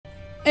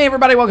Hey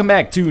everybody, welcome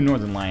back to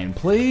Northern Lion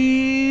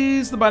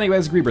Plays the Binding of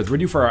Isaac Rebirth. We're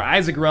due for our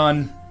Isaac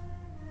run.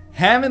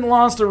 Haven't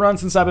lost a run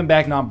since I've been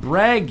back, not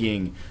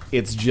bragging.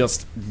 It's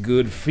just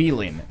good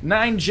feeling.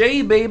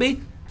 9J, baby.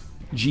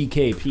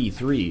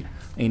 GKP3.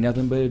 Ain't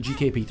nothing but a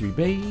GKP3,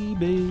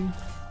 baby.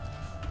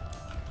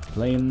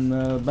 Playing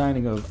the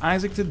Binding of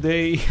Isaac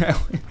today.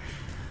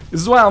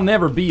 This is why I'll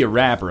never be a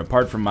rapper,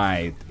 apart from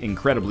my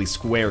incredibly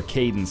square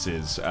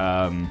cadences.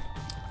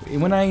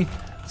 When I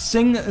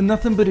sing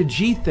nothing but a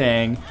G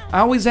thing,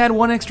 I always add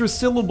one extra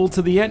syllable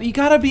to the end. You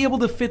gotta be able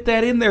to fit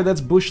that in there. That's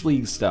Bush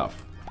League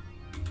stuff.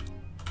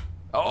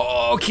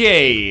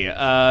 Okay,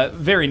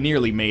 very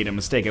nearly made a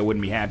mistake I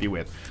wouldn't be happy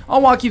with.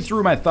 I'll walk you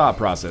through my thought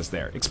process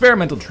there.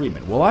 Experimental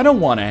treatment. Well, I don't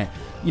want to,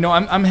 you know,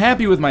 I'm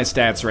happy with my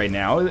stats right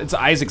now. It's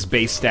Isaac's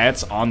base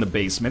stats on the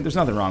basement. There's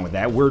nothing wrong with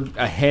that. We're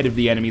ahead of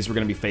the enemies we're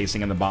going to be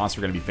facing and the boss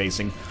we're going to be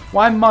facing.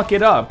 Why muck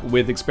it up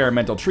with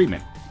experimental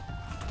treatment?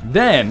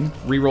 Then,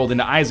 re-rolled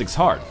into Isaac's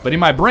heart. But in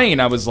my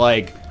brain, I was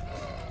like,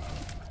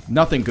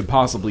 nothing could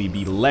possibly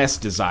be less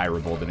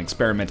desirable than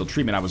experimental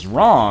treatment. I was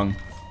wrong.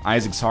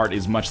 Isaac's heart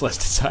is much less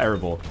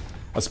desirable,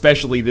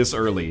 especially this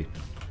early.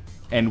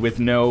 And with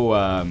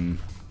no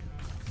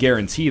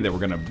guarantee that we're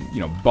gonna,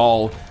 you know,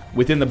 ball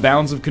within the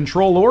bounds of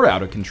control or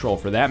out of control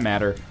for that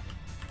matter.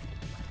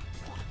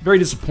 Very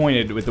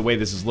disappointed with the way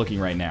this is looking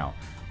right now.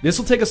 This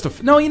will take us to...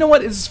 No, you know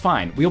what? This is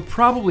fine. We'll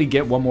probably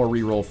get one more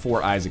re-roll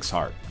for Isaac's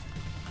heart.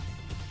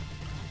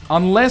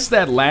 Unless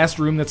that last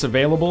room that's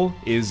available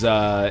is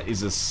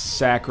a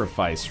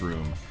sacrifice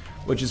room,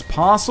 which is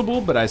possible,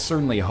 but I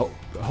certainly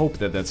hope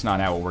that that's not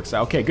how it works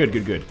out. Okay, good,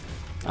 good, good.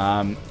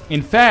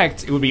 In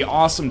fact, it would be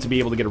awesome to be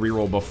able to get a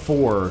reroll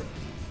before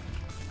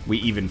we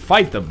even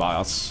fight the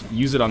boss,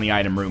 use it on the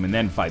item room, and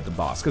then fight the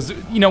boss. Because,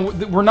 you know,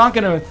 we're not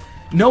going to...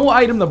 No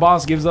item the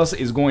boss gives us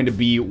is going to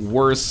be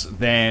worse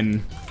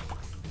than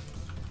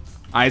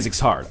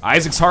Isaac's heart.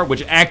 Isaac's heart,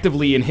 which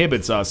actively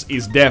inhibits us,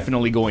 is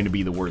definitely going to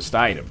be the worst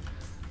item.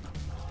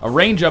 A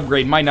range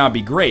upgrade might not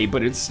be great,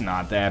 but it's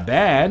not that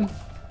bad.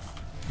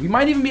 We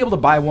might even be able to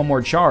buy one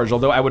more charge,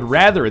 although I would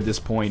rather at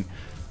this point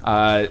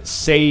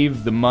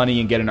save the money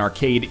and get an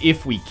arcade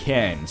if we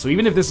can. So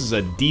even if this is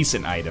a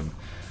decent item,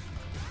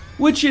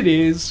 which it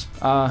is,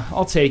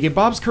 I'll take it.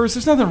 Bob's Curse,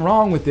 there's nothing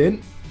wrong with it.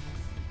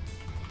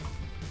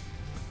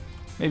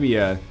 Maybe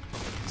a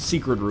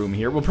secret room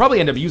here. We'll probably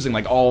end up using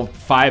like all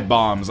 5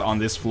 bombs on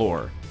this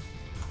floor.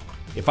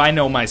 If I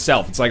know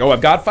myself, it's like, oh,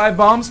 I've got 5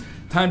 bombs.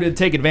 Time to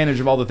take advantage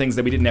of all the things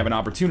that we didn't have an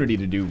opportunity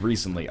to do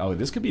recently. Oh,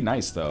 this could be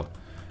nice, though.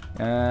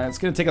 It's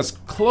going to take us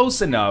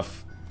close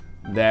enough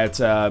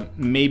that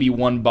maybe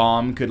one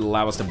bomb could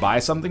allow us to buy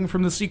something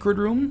from the secret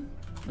room.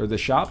 Or the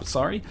shop,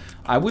 sorry.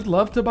 I would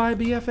love to buy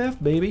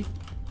BFF, baby.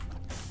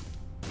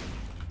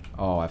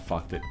 Oh, I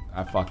fucked it.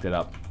 I fucked it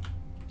up.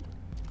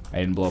 I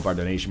didn't blow up our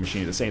donation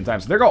machine at the same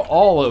time. So there go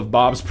all of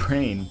Bob's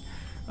brain.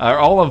 Or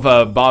all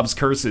of Bob's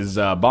Curse's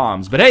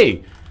bombs. But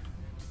hey,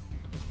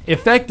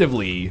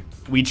 effectively...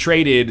 We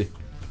traded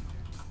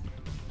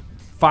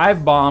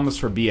 5 bombs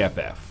for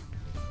BFF.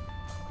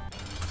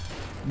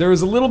 There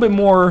was a little bit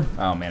more...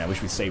 Oh man, I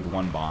wish we saved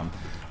 1 bomb.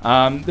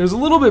 There's a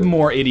little bit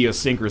more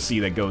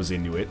idiosyncrasy that goes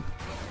into it.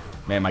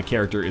 Man, my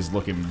character is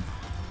looking...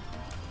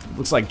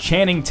 Looks like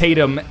Channing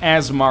Tatum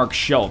as Mark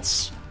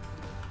Schultz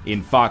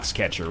in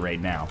Foxcatcher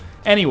right now.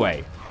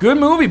 Anyway, good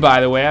movie,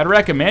 by the way. I'd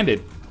recommend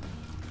it.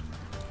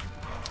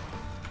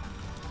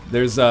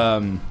 There's,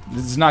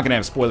 this is not gonna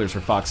have spoilers for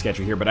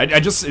Foxcatcher here, but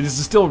this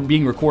is still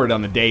being recorded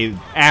on the day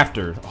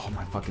after. Oh,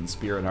 my fucking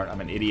spirit heart,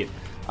 I'm an idiot.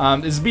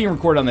 This is being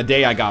recorded on the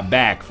day I got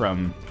back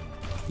from,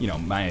 you know,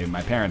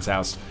 my parents'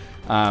 house,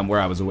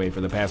 where I was away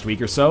for the past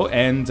week or so,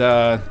 and,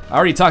 I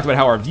already talked about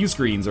how our view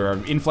screens, or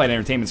our in-flight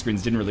entertainment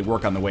screens, didn't really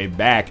work on the way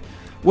back.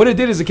 What it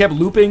did is it kept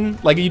looping,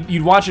 like,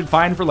 you'd watch it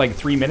fine for, like,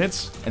 3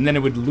 minutes, and then it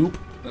would loop.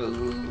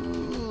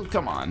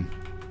 Come on.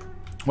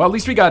 Well, at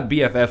least we got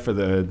BFF for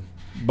the...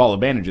 Ball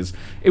of bandages.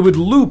 It would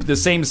loop the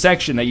same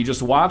section that you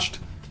just watched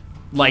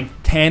like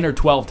 10 or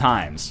 12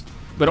 times,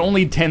 but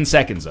only 10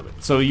 seconds of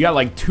it. So you got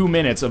like 2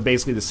 minutes of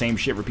basically the same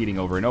shit repeating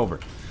over and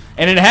over.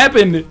 And it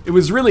happened, it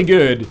was really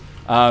good.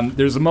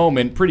 There's a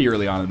moment pretty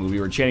early on in the movie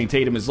where Channing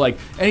Tatum is like,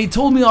 and he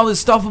told me all this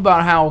stuff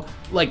about how,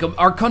 like,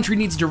 our country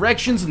needs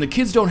directions and the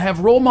kids don't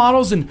have role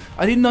models, and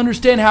I didn't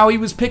understand how he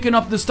was picking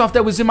up the stuff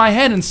that was in my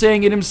head and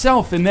saying it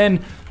himself, and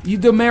then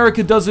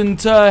America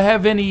doesn't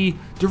have any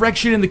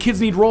direction and the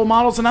kids need role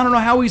models, and I don't know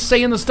how he's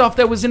saying the stuff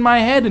that was in my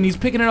head and he's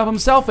picking it up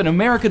himself, and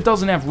America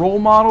doesn't have role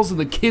models and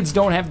the kids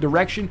don't have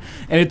direction.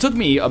 And it took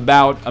me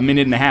about a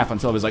minute and a half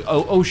until I was like,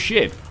 oh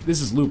shit,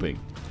 this is looping.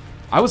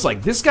 I was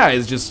like, this guy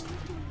is just...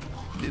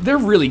 They're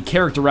really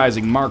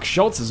characterizing Mark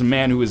Schultz as a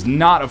man who is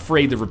not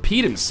afraid to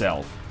repeat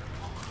himself.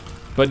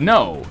 But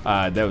no,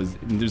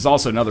 there's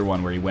also another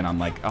one where he went on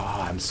like,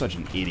 oh, I'm such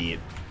an idiot.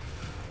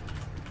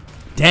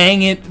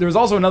 Dang it. There was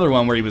also another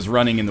one where he was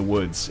running in the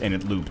woods and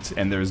it looped.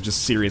 And there was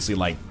just seriously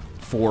like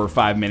 4 or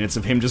 5 minutes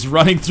of him just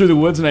running through the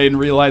woods, and I didn't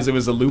realize it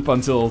was a loop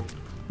until,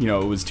 you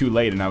know, it was too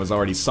late and I was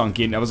already sunk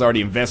in. I was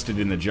already invested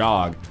in the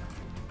jog.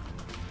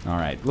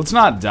 Alright, let's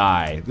not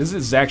die. This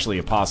is actually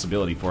a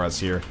possibility for us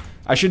here.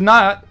 I should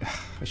not...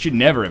 I should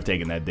never have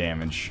taken that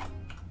damage.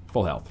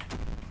 Full health.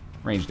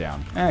 Range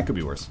down. It could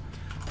be worse.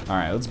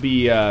 Alright, let's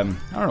be... I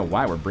don't know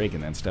why we're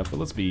breaking that stuff, but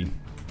let's be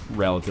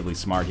relatively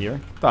smart here.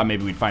 Thought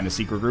maybe we'd find a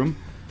secret room.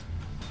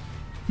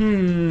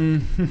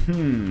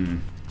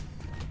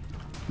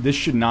 This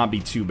should not be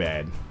too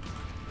bad.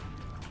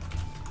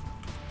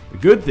 The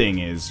good thing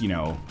is, you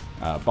know,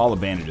 Ball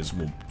of Bandages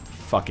will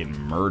fucking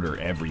murder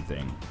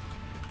everything.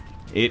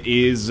 It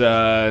is,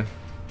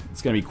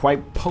 it's gonna be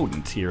quite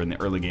potent here in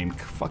the early game.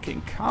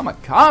 Fucking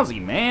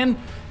kamikaze,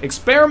 man!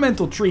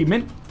 Experimental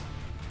treatment.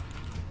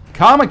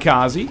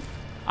 Kamikaze.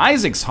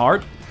 Isaac's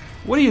heart.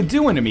 What are you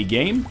doing to me,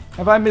 game?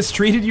 Have I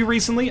mistreated you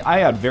recently?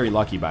 I got very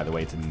lucky, by the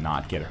way, to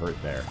not get hurt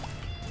there.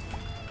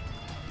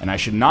 And I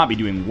should not be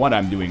doing what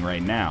I'm doing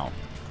right now.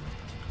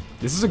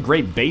 This is a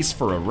great base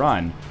for a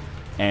run.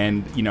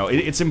 And, you know,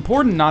 it's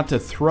important not to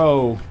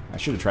throw... I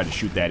should have tried to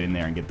shoot that in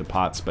there and get the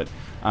pots, but...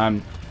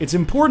 it's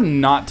important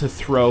not to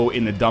throw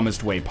in the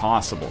dumbest way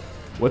possible.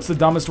 What's the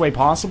dumbest way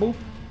possible?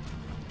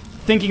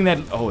 Thinking that...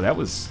 Oh, that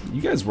was...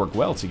 You guys work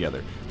well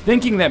together.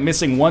 Thinking that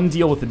missing one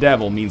deal with the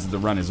devil means that the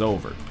run is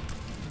over.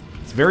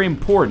 It's very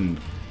important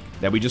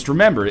that we just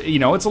remember, you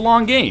know, it's a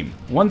long game.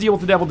 One deal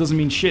with the devil doesn't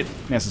mean shit,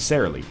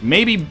 necessarily.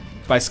 Maybe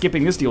by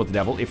skipping this deal with the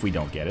devil, if we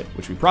don't get it,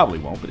 which we probably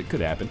won't, but it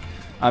could happen.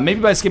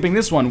 Maybe by skipping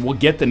this one, we'll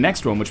get the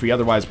next one, which we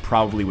otherwise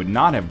probably would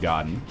not have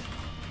gotten.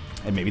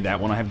 And maybe that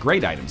one will have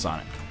great items on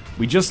it.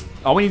 We just,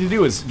 all we need to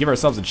do is give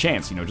ourselves a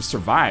chance, you know, just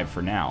survive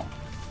for now.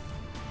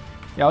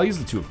 Yeah, I'll use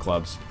the 2 of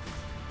clubs.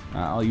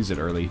 I'll use it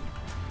early.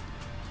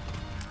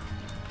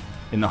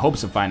 In the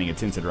hopes of finding a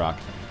tinted rock.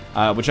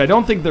 Which I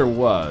don't think there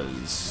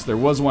was. There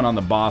was one on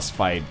the boss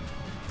fight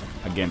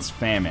against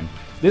Famine.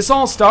 This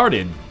all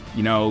started,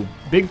 you know,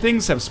 big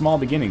things have small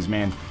beginnings,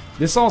 man.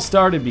 This all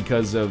started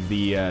because of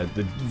the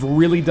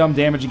really dumb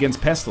damage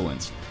against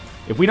Pestilence.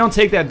 If we don't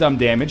take that dumb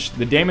damage,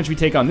 the damage we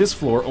take on this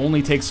floor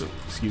only takes...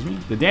 Excuse me?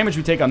 The damage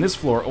we take on this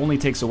floor only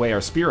takes away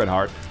our Spirit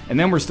Heart, and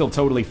then we're still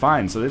totally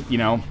fine. So that, you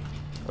know...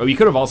 Well, we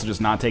could have also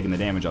just not taken the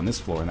damage on this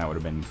floor, and that would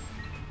have been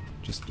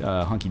just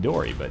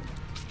hunky-dory, but...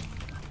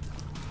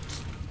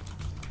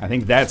 I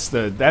think that's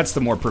the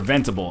more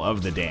preventable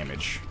of the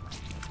damage.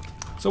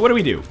 So what do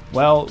we do?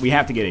 Well, we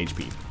have to get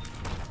HP.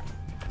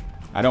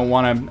 I don't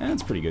want to...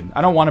 That's pretty good.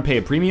 I don't want to pay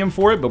a premium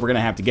for it, but we're going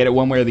to have to get it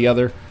one way or the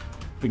other.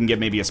 If we can get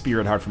maybe a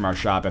Spirit Heart from our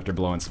shop after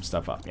blowing some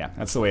stuff up. Yeah,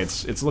 that's the way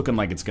it's looking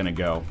like it's going to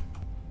go.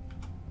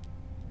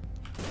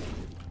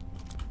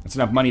 That's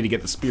enough money to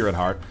get the Spirit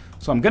Heart.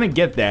 So I'm going to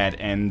get that,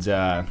 and...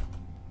 I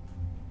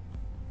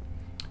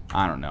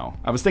don't know.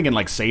 I was thinking,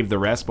 like, save the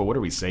rest, but what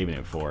are we saving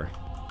it for?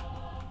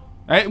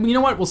 You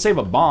know what? We'll save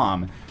a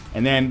bomb,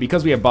 and then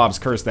because we have Bob's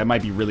Curse, that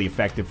might be really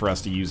effective for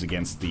us to use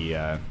against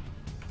the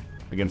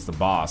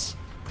boss.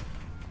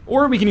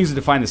 Or we can use it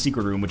to find the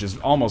secret room, which is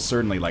almost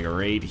certainly like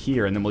right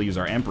here, and then we'll use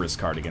our Empress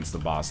card against the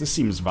boss. This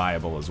seems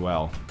viable as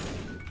well.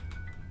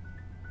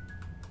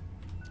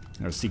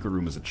 Our secret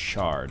room is a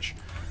charge.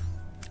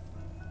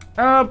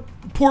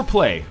 Poor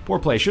play. Poor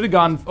play. Should have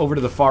gone over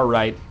to the far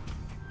right,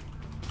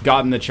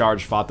 gotten the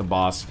charge, fought the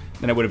boss.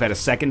 Then I would have had a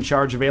second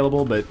charge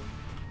available, but...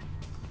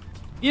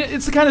 Yeah,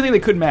 it's the kind of thing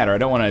that could matter. I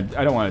don't want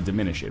to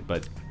diminish it,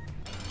 but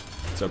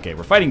it's okay.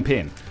 We're fighting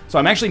Pin, so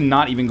I'm actually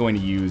not even going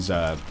to use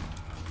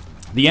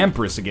the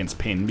Empress against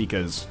Pin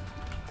because,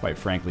 quite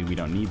frankly, we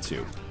don't need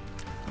to.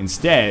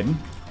 Instead,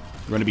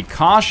 we're going to be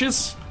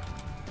cautious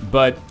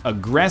but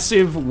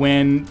aggressive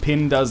when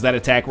Pin does that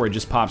attack where it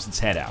just pops its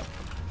head out.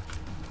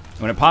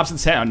 When it pops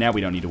its head out, now we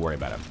don't need to worry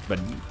about it. But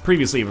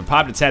previously, if it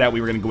popped its head out,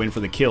 we were going to go in for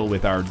the kill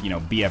with our, you know,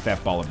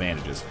 BFF Ball of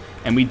Bandages.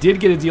 And we did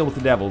get a deal with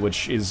the devil,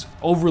 which is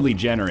overly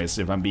generous,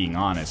 if I'm being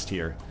honest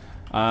here.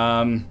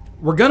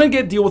 We're going to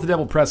get deal with the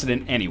devil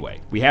precedent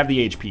anyway. We have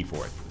the HP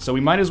for it. So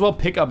we might as well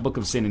pick up Book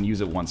of Sin and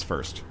use it once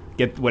first.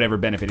 Get whatever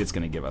benefit it's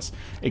going to give us.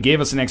 It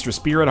gave us an extra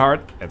Spirit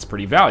Heart. That's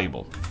pretty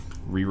valuable.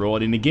 Reroll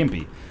it into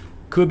Gimpy.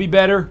 Could be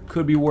better,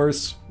 could be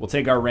worse. We'll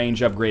take our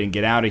range upgrade and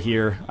get out of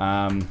here.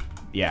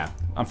 Yeah.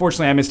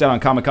 Unfortunately, I missed out on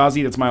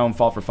Kamikaze. That's my own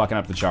fault for fucking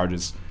up the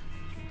charges.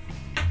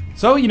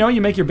 So, you know, you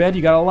make your bed,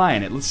 you gotta lie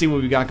in it. Let's see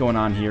what we got going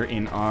on here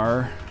in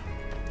our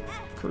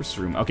curse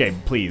room. Okay,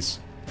 please.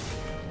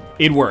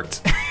 It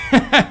worked.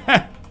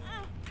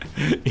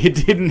 It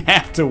didn't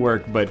have to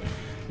work, but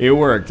it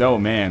worked. Oh,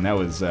 man, that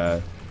was...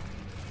 That's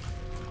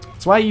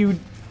why you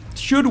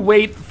should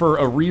wait for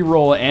a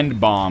reroll and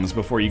bombs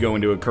before you go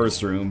into a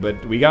curse room,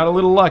 but we got a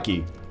little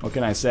lucky. What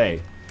can I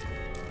say?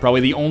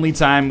 Probably the only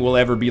time we'll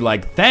ever be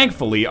like,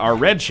 thankfully, our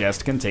red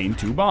chest contained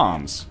 2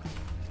 bombs.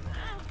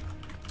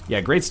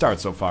 Yeah, great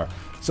start so far.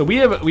 So we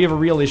have a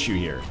real issue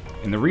here.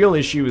 And the real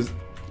issue is...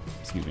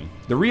 Excuse me.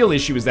 The real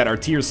issue is that our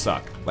tiers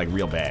suck. Like,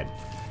 real bad.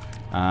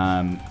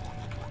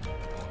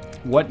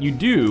 What you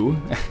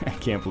do... I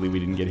can't believe we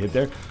didn't get hit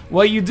there.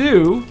 What you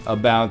do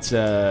about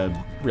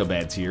real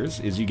bad tiers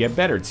is you get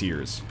better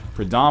tiers.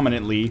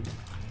 Predominantly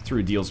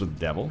through deals with the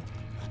devil.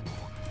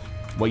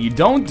 What you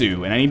don't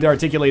do, and I need to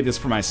articulate this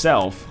for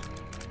myself,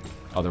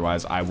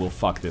 otherwise I will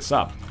fuck this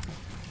up,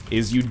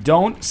 is you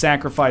don't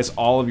sacrifice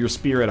all of your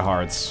Spirit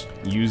Hearts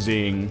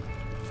using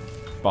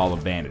Ball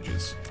of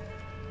Bandages.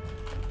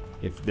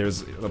 If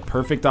there's a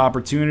perfect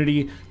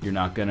opportunity, you're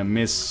not gonna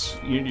miss.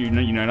 You're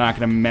not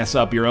gonna mess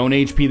up your own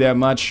HP that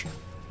much.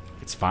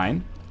 It's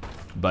fine,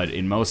 but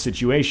in most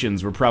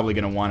situations, we're probably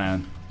gonna want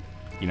to,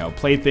 you know,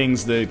 play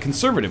things the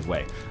conservative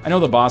way. I know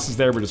the boss is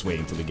there. We're just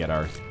waiting till we get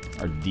our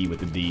D with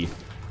the D,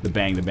 the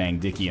bang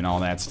dicky, and all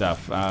that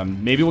stuff.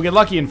 Maybe we'll get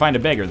lucky and find a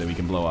beggar that we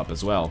can blow up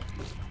as well.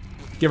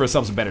 Give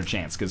ourselves a better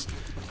chance, because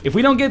if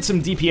we don't get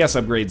some DPS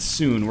upgrades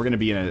soon, we're gonna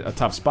be in a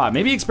tough spot.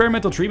 Maybe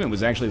experimental treatment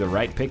was actually the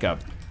right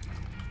pickup.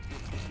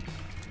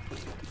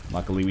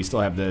 Luckily, we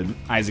still have the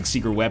Isaac's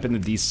secret weapon, the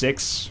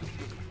D6.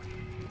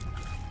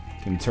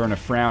 Can turn a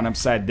frown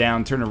upside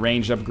down, turn a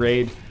range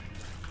upgrade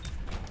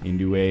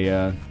into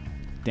a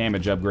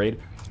damage upgrade.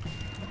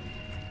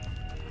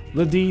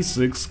 The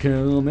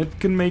D6 it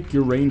can make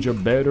your ranger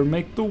better,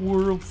 make the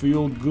world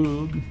feel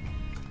good.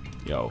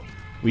 Yo,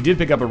 we did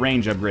pick up a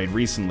range upgrade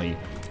recently,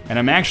 and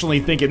I'm actually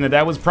thinking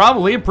that was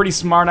probably a pretty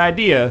smart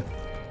idea.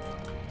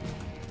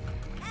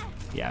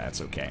 Yeah, that's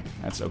okay.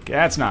 That's okay.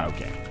 That's not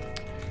okay.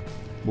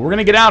 But we're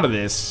gonna get out of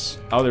this.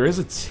 Oh, there is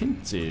a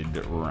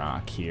tinted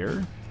rock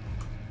here.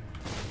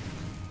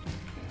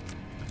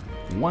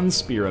 1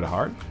 spirit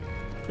heart.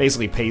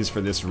 Basically pays for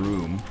this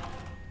room.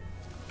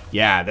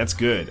 Yeah, that's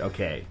good.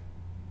 Okay.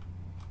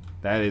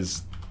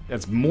 That's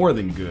more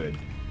than good.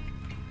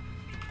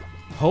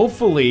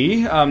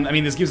 Hopefully, I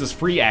mean, this gives us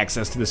free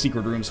access to the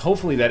secret rooms.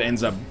 Hopefully that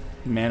ends up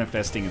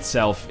manifesting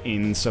itself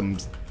in some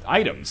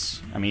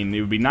items. I mean, it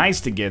would be nice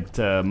to get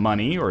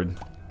money, or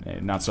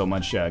not so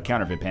much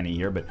counterfeit penny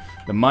here, but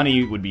the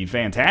money would be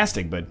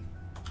fantastic, but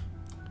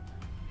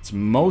it's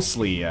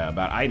mostly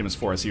about items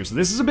for us here. So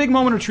this is a big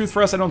moment of truth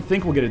for us. I don't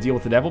think we'll get a deal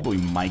with the devil, but we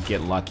might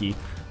get lucky.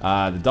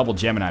 The double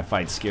Gemini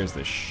fight scares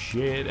the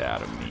shit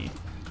out of me.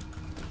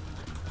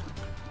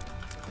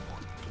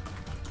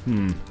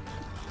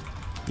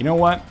 You know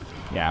what?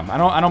 Yeah,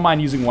 I don't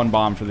mind using 1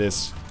 bomb for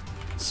this.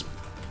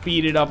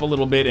 Speed it up a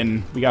little bit,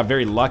 and we got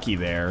very lucky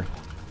there.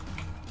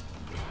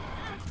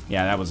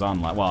 Yeah, that was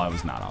unlucky. Well, it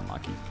was not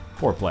unlucky.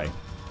 Poor play.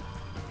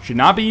 Should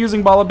not be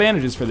using Ball of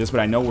Bandages for this, but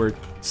I know we're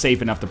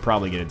safe enough to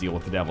probably get a deal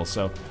with the devil,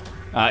 so...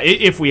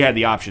 if we had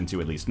the option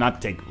to, at least.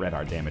 Not take red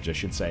heart damage, I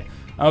should say.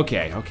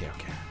 Okay.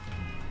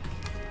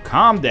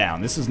 Calm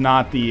down. This is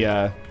not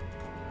the,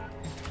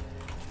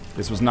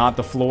 This was not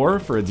the floor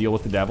for a deal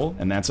with the devil,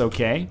 and that's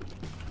okay.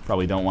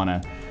 Probably don't want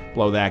to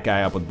blow that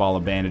guy up with Ball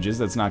of Bandages.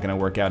 That's not going to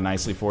work out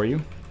nicely for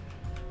you.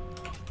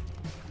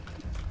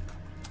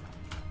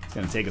 It's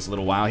going to take us a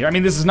little while here. I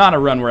mean, this is not a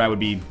run where I would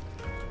be,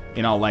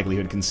 in all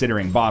likelihood,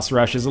 considering boss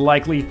rush as a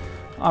likely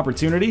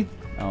opportunity.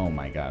 Oh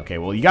my god. Okay,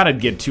 well, you got to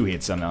get 2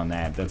 hits on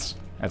that. That's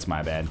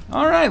my bad.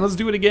 All right, let's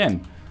do it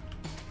again.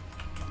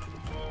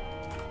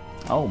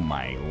 Oh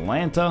my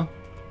Lanta.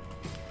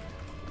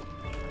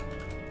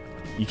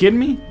 You kidding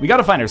me? We got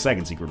to find our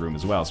second secret room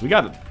as well. So we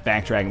got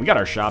backtracking. We got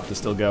our shop to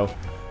still go.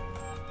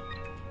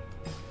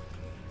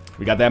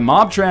 We got that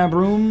mob trap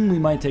room we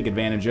might take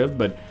advantage of,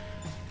 but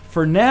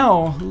for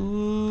now,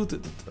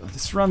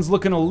 this run's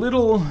looking a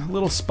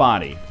little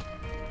spotty.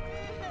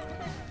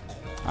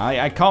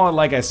 I call it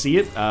like I see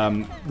it.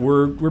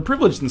 We're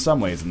privileged in some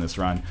ways in this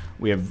run.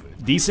 We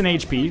have decent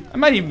HP. I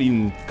might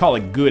even call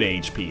it good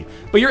HP.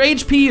 But your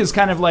HP is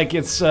kind of like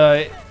it's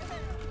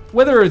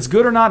whether it's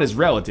good or not is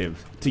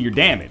relative to your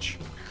damage.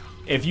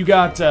 If you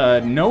got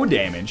no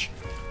damage,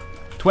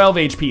 12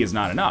 HP is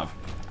not enough.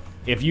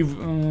 If you've...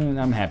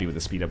 I'm happy with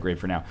the speed upgrade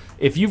for now.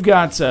 If you've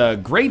got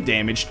great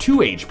damage, 2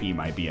 HP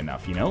might be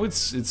enough, you know?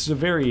 It's a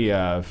very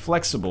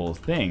flexible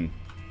thing.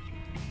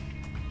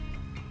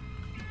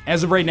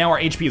 As of right now, our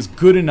HP is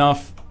good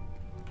enough.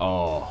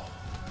 Oh.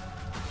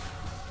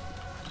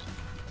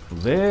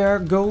 There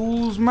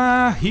goes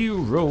my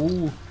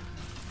hero,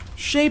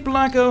 shaped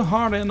like a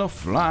heart and a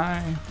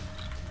fly.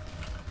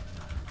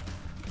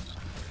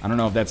 I don't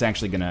know if that's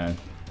actually gonna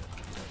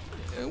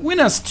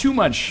win us too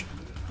much,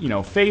 you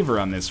know, favor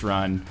on this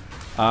run,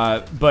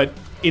 but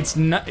it's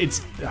not.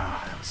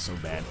 That was so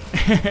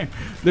bad.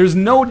 There's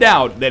no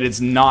doubt that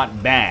it's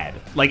not bad.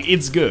 Like,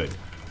 it's good.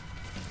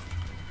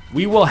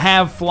 We will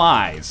have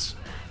flies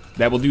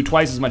that will do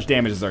twice as much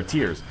damage as our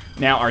tiers.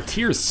 Now, our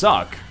tiers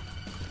suck,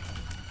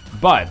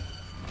 but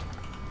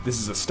this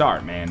is a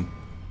start, man.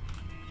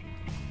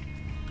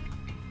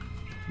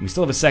 We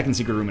still have a second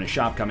secret room and a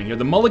shop coming here.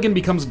 The mulligan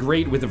becomes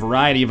great with a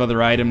variety of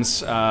other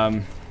items.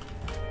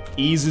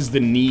 Eases the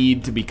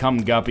need to become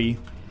guppy.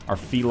 Our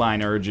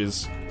feline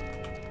urges.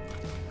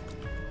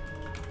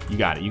 You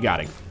got it, you got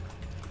it.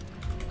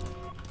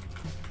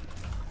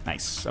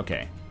 Nice,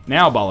 okay.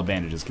 Now Ball of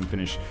Bandages can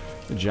finish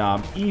the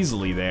job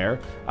easily there.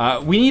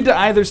 We need to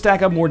either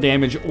stack up more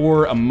damage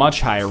or a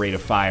much higher rate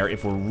of fire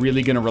if we're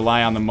really gonna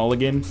rely on the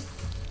mulligan.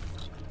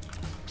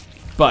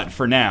 But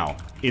for now,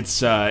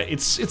 it's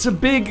a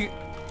big...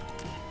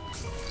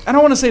 I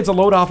don't want to say it's a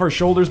load off our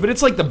shoulders, but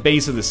it's like the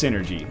base of the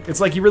synergy. It's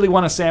like you really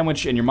want a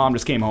sandwich and your mom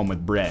just came home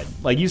with bread.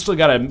 Like, you still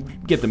gotta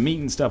get the meat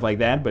and stuff like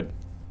that, but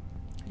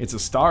it's a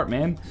start,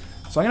 man.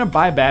 So I'm gonna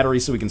buy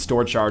batteries so we can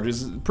store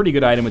charges. Pretty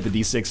good item with the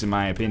D6 in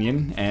my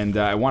opinion, and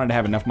I wanted to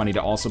have enough money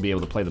to also be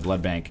able to play the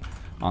blood bank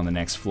on the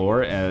next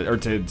floor, or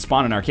to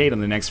spawn an arcade on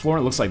the next floor.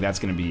 It looks like that's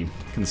going to be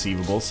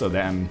conceivable, so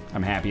that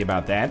I'm happy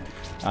about that.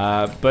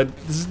 But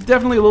this is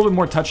definitely a little bit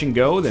more touch and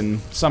go than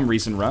some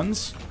recent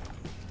runs.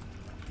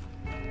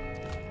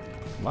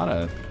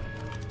 A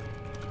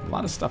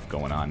lot of stuff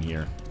going on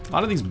here. A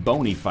lot of these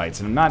bony fights,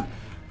 and I'm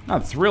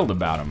not thrilled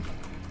about them,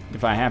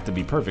 if I have to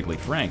be perfectly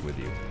frank with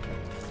you.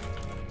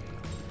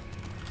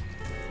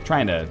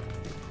 Trying to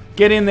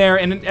get in there,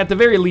 and at the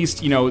very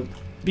least, you know,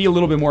 be a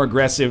little bit more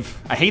aggressive.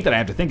 I hate that I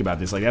have to think about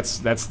this. Like,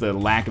 that's the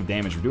lack of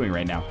damage we're doing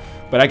right now.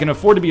 But I can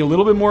afford to be a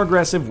little bit more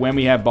aggressive when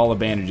we have Ball of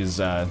Bandages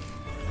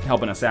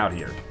helping us out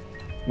here.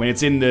 When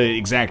it's in the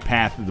exact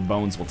path that the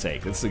bones will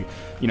take. It's the,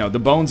 you know, the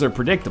bones are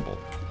predictable.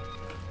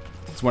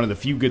 It's one of the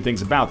few good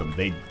things about them.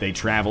 They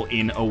travel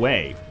in a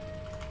way.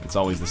 It's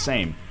always the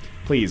same.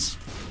 Please.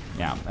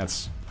 Yeah,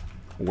 that's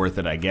worth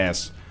it, I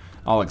guess.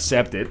 I'll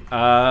accept it.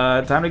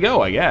 Time to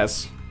go, I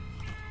guess.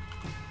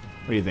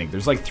 What do you think?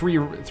 There's like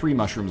three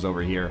mushrooms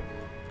over here.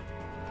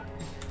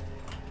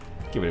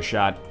 Give it a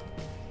shot.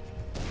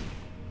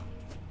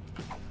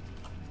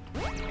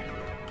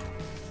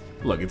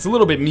 Look, it's a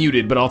little bit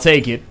muted, but I'll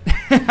take it.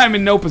 I'm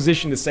in no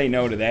position to say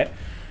no to that.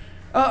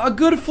 A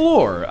good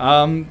floor.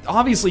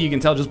 Obviously, you can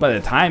tell just by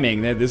the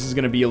timing that this is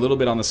going to be a little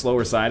bit on the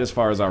slower side as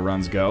far as our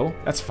runs go.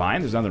 That's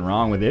fine. There's nothing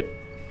wrong with it.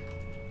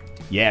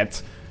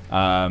 Yet.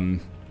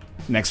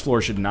 Next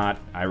floor should not.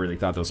 I really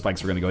thought those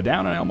spikes were going to go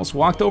down, and I almost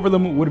walked over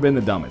them. It would have been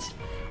the dumbest.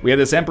 We have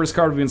this Empress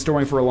card we've been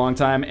storing for a long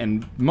time,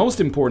 and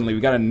most importantly, we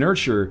got to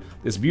nurture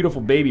this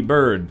beautiful baby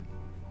bird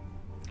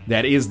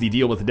that is the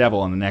deal with the devil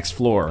on the next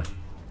floor.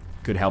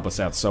 Could help us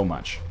out so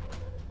much.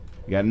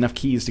 We got enough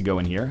keys to go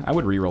in here. I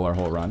would reroll our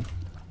whole run.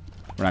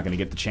 We're not going to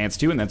get the chance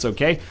to, and that's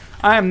okay.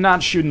 I am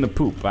not shooting the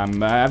poop.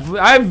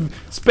 I've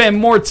spent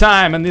more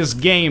time in this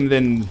game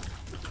than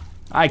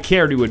I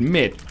care to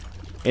admit.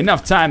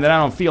 Enough time that I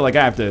don't feel like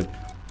I have to,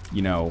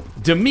 you know,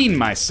 demean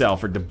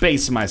myself or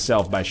debase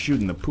myself by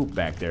shooting the poop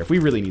back there. If we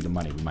really need the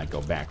money, we might go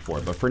back for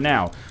it. But for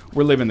now,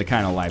 we're living the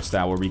kind of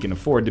lifestyle where we can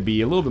afford to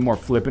be a little bit more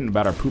flippant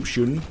about our poop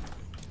shooting.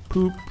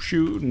 Poop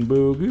shooting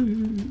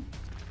boogie.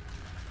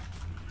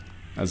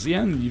 As the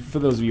end, for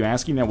those of you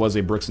asking, that was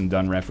a Brooks and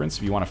Dunn reference.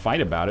 If you want to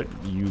fight about it,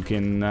 you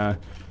can.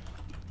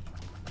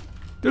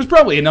 There's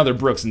probably another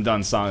Brooks and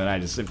Dunn song that I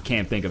just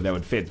can't think of that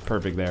would fit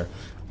perfect there.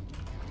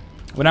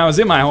 When I was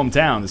in my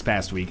hometown this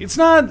past week, it's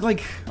not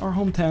like our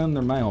hometown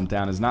or my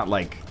hometown is not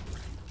like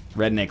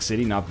Redneck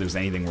City. Not that there's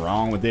anything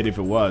wrong with it if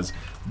it was.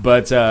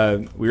 But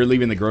we were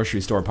leaving the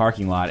grocery store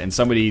parking lot, and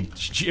somebody,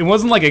 it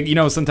wasn't like a, you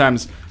know,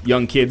 sometimes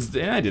young kids,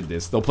 and I did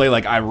this, they'll play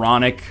like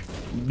ironic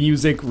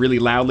music really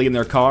loudly in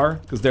their car,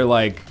 because they're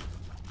like,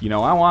 you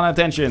know, I want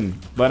attention,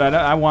 but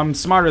I'm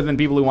smarter than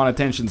people who want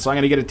attention, so I'm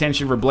going to get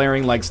attention for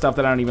blaring like stuff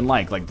that I don't even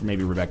like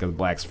maybe Rebecca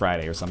Black's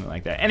Friday or something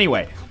like that.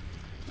 Anyway.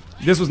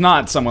 This was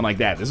not someone like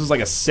that. This was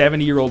like a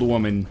 70-year-old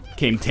woman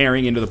came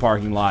tearing into the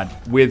parking lot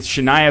with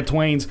Shania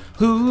Twain's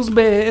 "Whose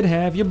bed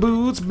have your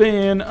boots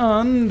been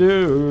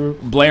under?"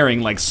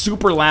 blaring like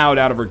super loud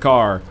out of her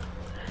car.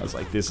 I was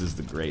like, this is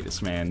the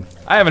greatest, man.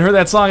 I haven't heard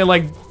that song in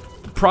like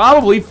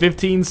probably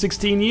 15,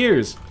 16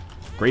 years.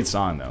 Great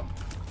song, though.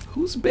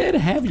 Whose bed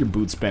have your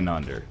boots been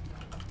under?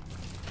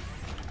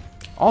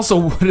 Also,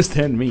 what does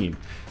that mean?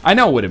 I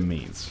know what it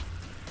means.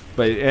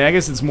 But I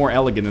guess it's more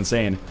elegant than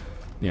saying,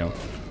 you know,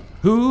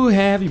 who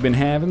have you been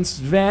having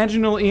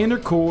vaginal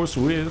intercourse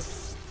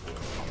with?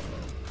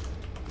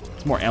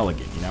 It's more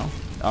elegant, you know?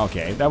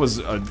 Okay, that was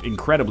an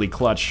incredibly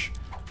clutch,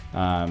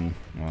 well,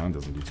 that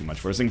doesn't do too much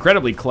for us.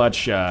 Incredibly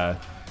clutch,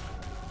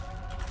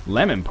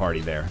 lemon party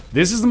there.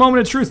 This is the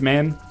moment of truth,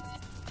 man.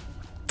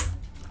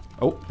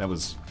 Oh, that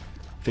was,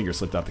 finger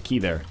slipped off the key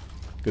there.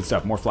 Good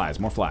stuff, more flies,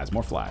 more flies,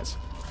 more flies.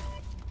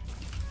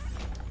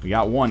 We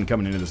got one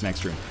coming into this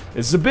next room.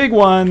 This is a big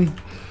one.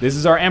 This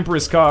is our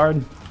Empress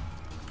card.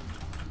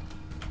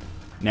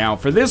 Now,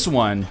 for this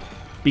one,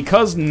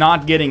 because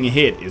not getting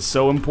hit is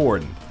so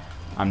important,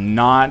 I'm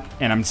not,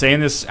 and I'm saying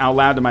this out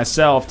loud to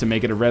myself to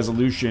make it a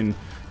resolution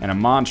and a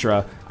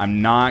mantra,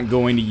 I'm not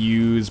going to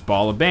use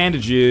Ball of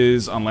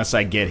Bandages unless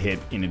I get hit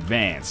in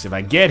advance. If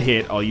I get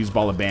hit, I'll use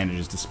Ball of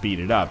Bandages to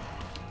speed it up.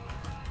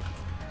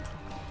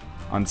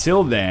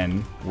 Until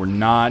then, we're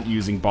not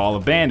using Ball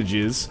of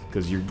Bandages,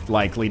 because you're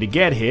likely to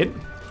get hit.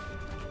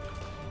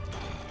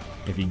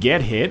 If you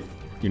get hit,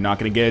 you're not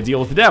going to get a deal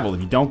with the devil. If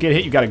you don't get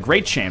hit, you got a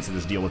great chance of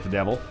this deal with the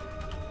devil.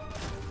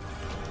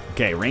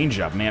 Okay, range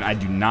up. Man, I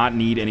do not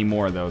need any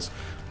more of those.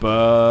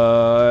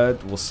 But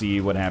we'll see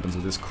what happens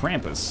with this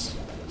Krampus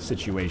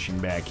situation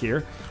back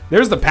here.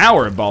 There's the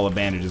power of Ball of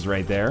Bandages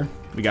right there.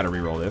 We got to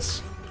reroll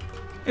this.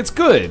 It's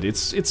good.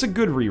 It's a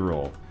good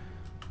reroll.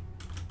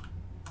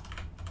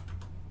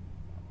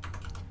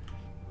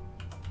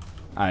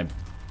 I'm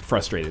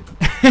frustrated.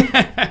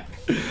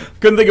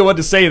 Couldn't think of what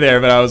to say there,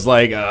 but I was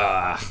like,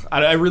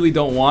 I really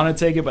don't want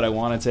to take it, but I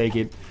want to take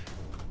it.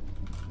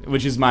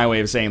 Which is my way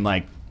of saying,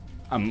 like,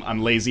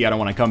 I'm lazy, I don't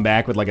want to come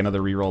back with, like,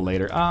 another reroll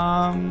later.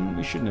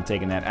 We shouldn't have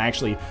taken that.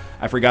 Actually,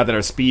 I forgot that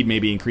our speed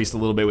maybe increased a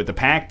little bit with the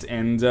Pact,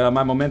 and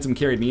my momentum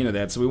carried me into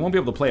that, so we won't be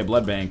able to play a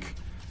Blood Bank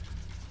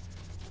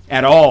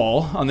at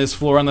all on this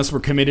floor unless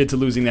we're committed to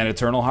losing that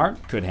Eternal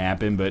Heart. Could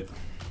happen, but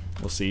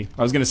we'll see.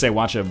 I was gonna say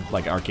watch a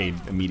like arcade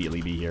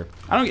immediately be here.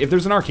 I don't. If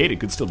there's an arcade, it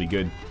could still be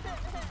good.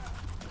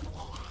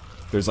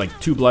 There's like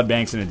 2 blood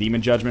banks and a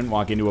demon judgment.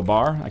 Walk into a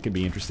bar. I could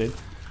be interested.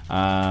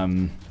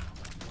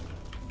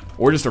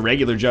 Or just a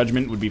regular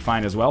judgment would be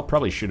fine as well.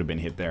 Probably should have been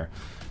hit there.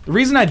 The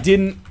reason I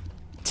didn't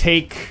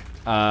take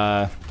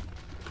oh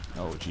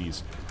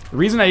jeez. The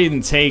reason I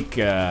didn't take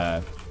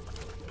that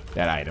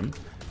item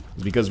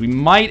is because we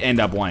might end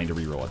up wanting to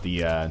reroll it.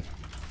 The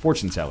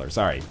fortune teller.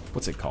 Sorry,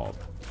 what's it called?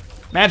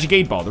 Magic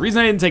 8 Ball. The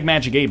reason I didn't take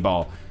Magic 8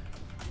 Ball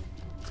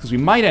is because we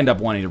might end up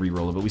wanting to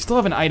reroll it, but we still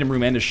have an item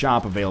room and a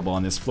shop available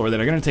on this floor that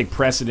are going to take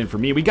precedent for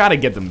me. We got to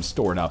get them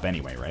stored up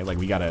anyway, right? Like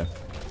we gotta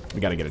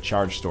get a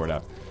charge stored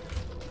up.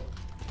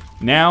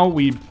 Now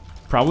we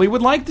probably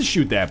would like to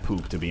shoot that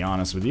poop, to be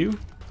honest with you.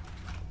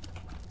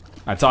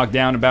 I talked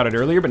down about it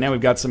earlier, but now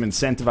we've got some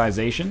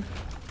incentivization.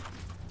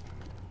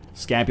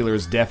 Scapular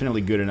is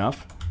definitely good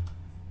enough.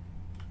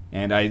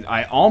 And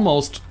I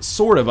almost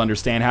sort of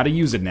understand how to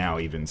use it now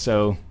even,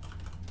 so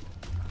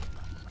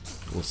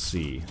we'll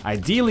see.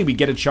 Ideally, we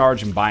get a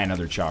charge and buy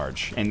another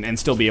charge, and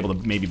still be able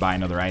to maybe buy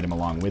another item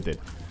along with it.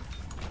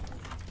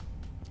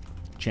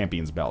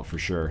 Champion's belt, for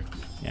sure.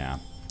 Yeah.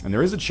 And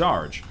there is a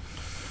charge.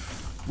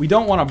 We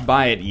don't want to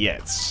buy it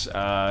yet,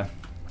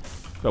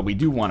 but we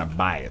do want to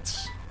buy it.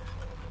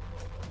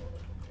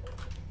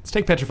 Let's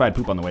take Petrified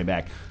Poop on the way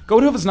back.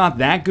 Goat Hoof is not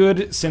that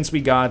good since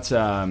we got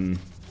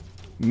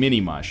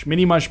Mini Mush.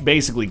 Mini Mush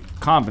basically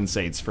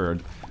compensates for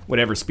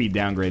whatever speed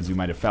downgrades we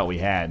might have felt we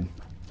had.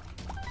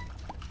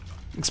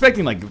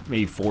 Expecting like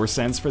maybe 4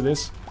 cents for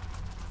this.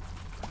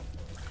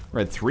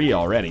 We're at 3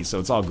 already, so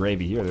it's all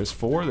gravy here. There's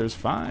 4, there's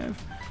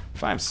 5.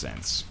 5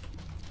 cents.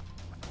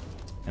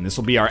 And this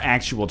will be our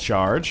actual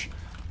charge.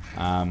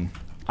 I'm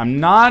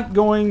not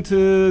going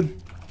to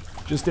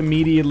just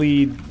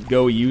immediately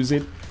go use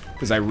it,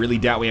 because I really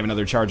doubt we have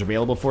another charge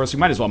available for us. We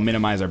might as well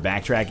minimize our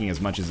backtracking as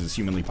much as is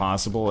humanly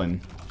possible, and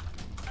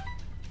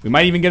we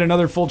might even get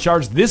another full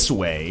charge this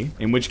way,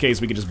 in which case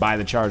we could just buy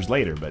the charge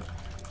later, but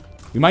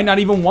we might not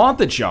even want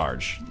the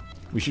charge.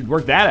 We should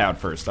work that out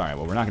first. Alright,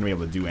 well, we're not going to be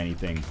able to do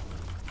anything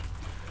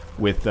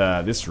with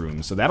this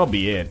room, so that'll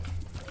be it.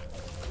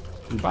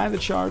 We buy the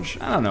charge?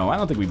 I don't know. I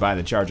don't think we buy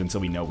the charge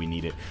until we know we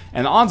need it.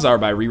 And the odds are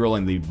by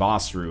rerolling the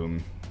boss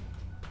room...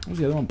 What was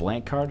the other one?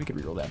 Blank card? We could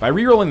reroll that. By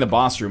rerolling the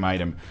boss room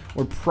item,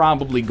 we're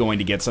probably going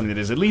to get something that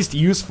is at least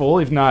useful,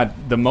 if not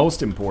the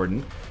most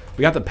important.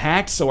 We got the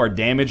pact, so our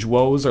damage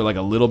woes are like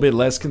a little bit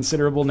less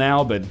considerable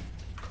now, but...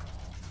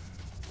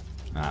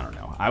 I don't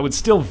know. I would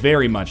still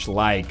very much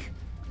like...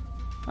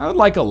 I would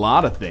like a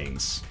lot of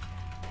things.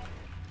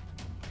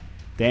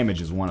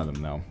 Damage is one of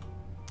them, though.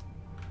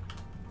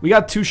 We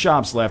got 2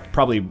 shops left,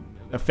 probably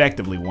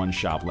effectively 1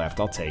 shop left.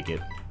 I'll take it.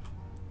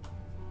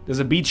 Does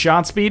it beat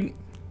shot speed?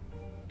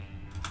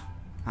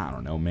 I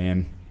don't know,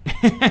 man.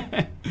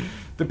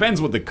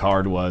 Depends what the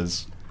card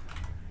was.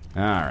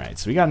 Alright,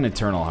 so we got an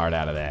Eternal Heart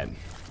out of that.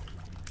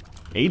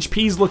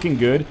 HP's looking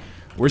good.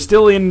 We're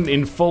still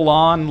in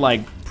full-on,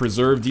 like,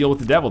 preserve deal with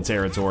the devil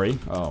territory.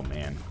 Oh,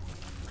 man.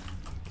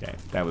 Okay,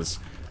 that was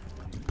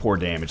poor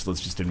damage.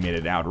 Let's just admit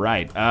it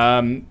outright.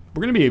 We're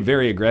going to be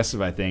very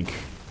aggressive, I think,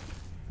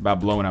 about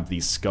blowing up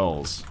these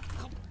skulls.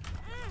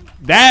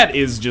 That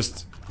is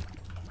just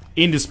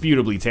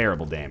indisputably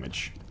terrible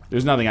damage.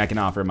 There's nothing I can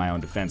offer in my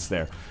own defense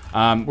there.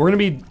 We're going to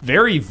be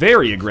very,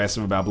 very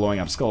aggressive about blowing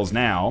up skulls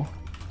now,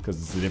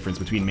 because it's the difference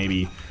between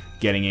maybe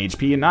getting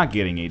HP and not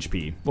getting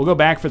HP. We'll go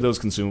back for those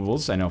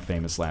consumables. I know,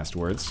 famous last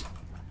words.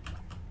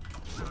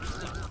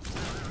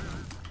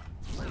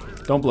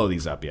 Don't blow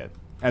these up yet.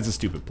 That's a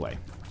stupid play.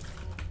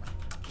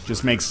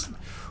 Just makes...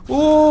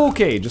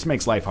 Okay, just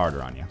makes life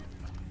harder on you.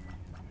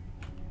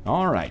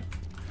 Alright.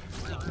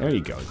 There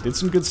you go. Did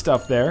some good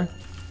stuff there.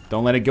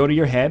 Don't let it go to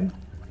your head.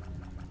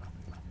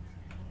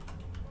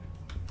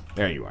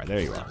 There you are, there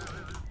you are.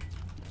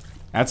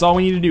 That's all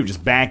we need to do,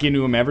 just back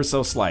into him ever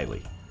so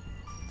slightly.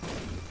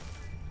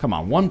 Come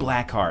on, 1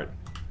 black heart.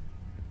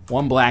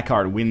 1 black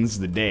heart wins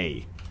the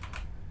day.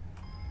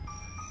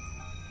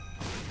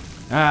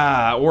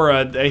 Or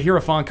a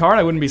Hierophant card.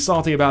 I wouldn't be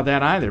salty about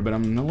that either, but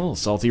I'm a little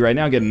salty right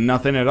now, getting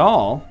nothing at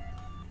all.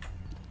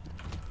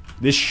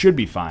 This should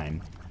be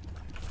fine.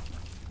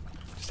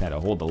 Just had to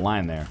hold the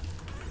line there.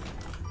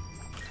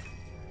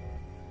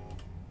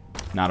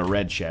 Not a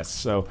red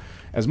chest, so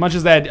as much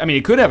as that, I mean,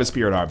 it could have a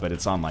Spirit Heart, but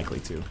it's unlikely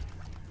to.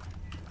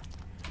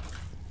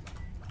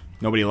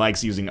 Nobody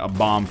likes using a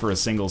bomb for a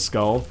single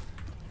skull.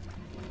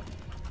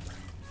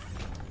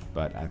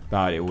 But I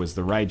thought it was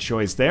the right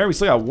choice there. We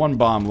still got 1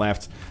 bomb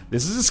left.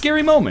 This is a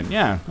scary moment.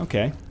 Yeah,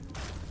 okay.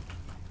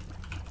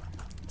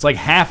 It's like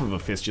half of a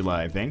fistula,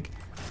 I think.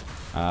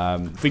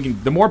 If we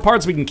can, the more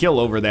parts we can kill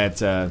over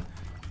that,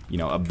 you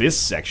know, abyss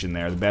section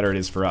there, the better it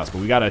is for us.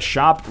 But we got a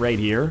shop right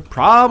here.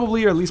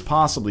 Probably, or at least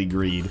possibly,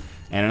 greed.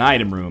 And an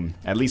item room.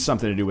 At least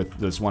something to do with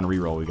this 1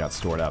 reroll we got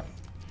stored up.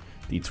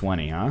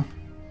 D20, huh?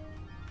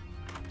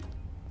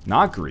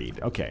 Not greed.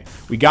 Okay.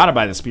 We gotta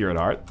buy the Spirit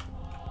Heart.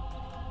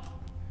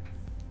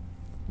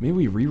 Maybe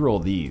we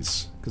reroll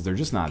these. because they're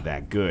just not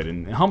that good.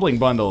 And Humbling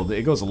Bundle,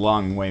 it goes a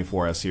long way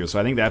for us here, so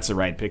I think that's the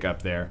right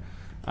pickup there.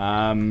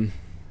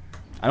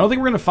 I don't think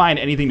we're going to find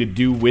anything to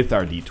do with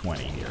our D20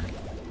 here.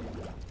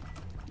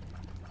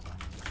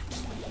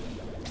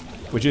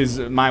 Which is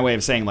my way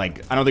of saying,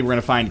 like, I don't think we're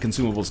going to find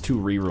consumables to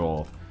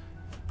reroll.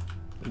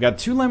 We've got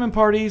 2 Lemon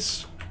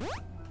Parties.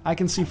 I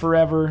Can See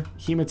Forever.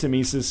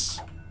 Hematemesis.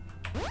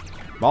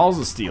 Balls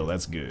of Steel,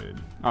 that's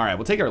good. Alright,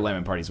 we'll take our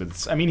Lemon Parties with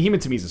us. I mean,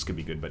 Hematemesis could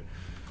be good, but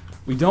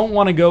we don't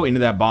want to go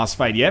into that boss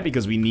fight yet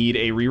because we need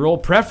a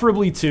reroll,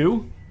 preferably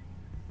 2.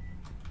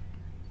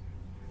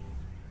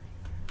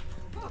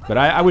 But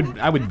I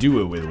would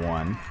do it with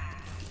 1.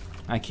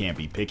 I can't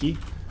be picky.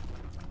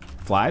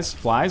 Flies,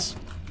 flies,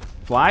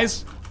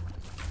 flies.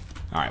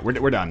 Alright,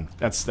 we're done.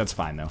 That's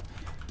fine, though.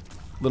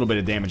 A little bit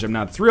of damage I'm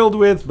not thrilled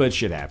with, but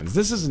shit happens.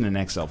 This isn't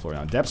an XL floor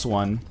now. Depths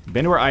 1.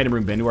 Been to our item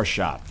room, been to our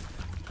shop.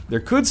 There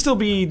could still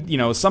be, you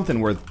know, something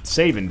worth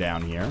saving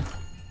down here.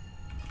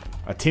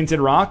 A tinted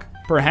rock,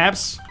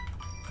 perhaps.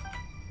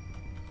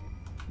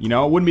 You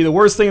know, it wouldn't be the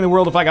worst thing in the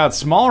world if I got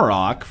small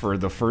rock for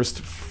the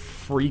first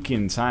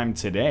freaking time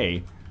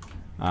today.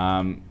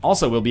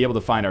 Also, we'll be able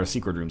to find our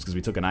secret rooms because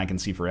we took an I Can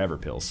See Forever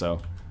pill,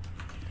 so...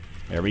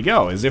 There we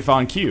go, as if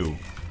on cue.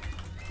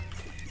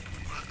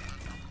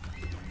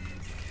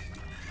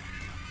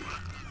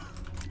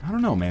 I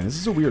don't know, man. This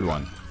is a weird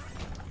one.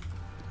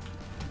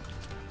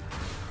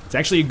 It's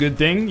actually a good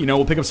thing. You know,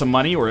 we'll pick up some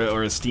money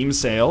or a Steam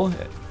sale.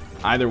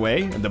 Either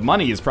way. The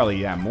money is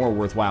probably, yeah, more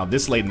worthwhile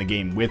this late in the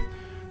game with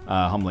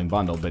Humbling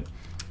Bundle. But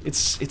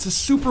it's a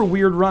super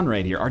weird run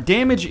right here. Our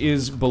damage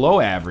is below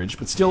average,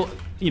 but still,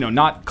 you know,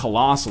 not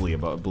colossally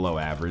below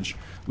average.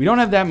 We don't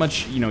have that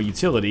much, you know,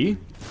 utility.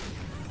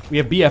 We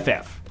have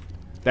BFF.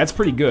 That's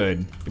pretty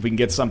good if we can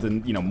get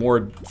something, you know,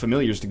 more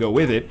familiars to go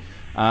with it.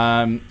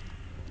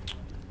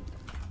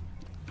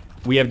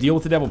 We have Deal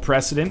with the Devil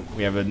Precedent.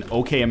 We have an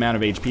okay amount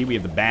of HP. We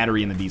have the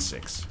battery and the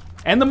D6.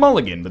 And the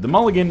Mulligan. But the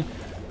Mulligan,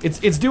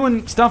 it's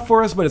doing stuff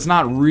for us, but it's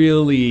not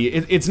really...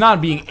 It's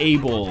not being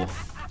able...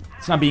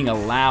 It's not being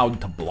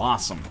allowed to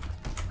blossom.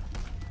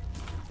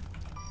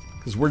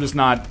 Because we're just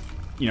not,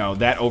 you know,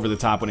 that over the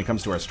top when it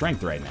comes to our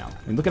strength right now.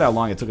 I mean, look at how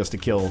long it took us to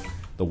kill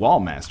the Wall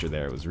Master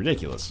there. It was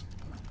ridiculous.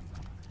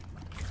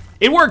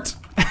 It worked!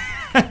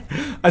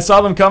 I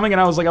saw them coming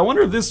and I was like, I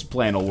wonder if this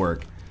plan will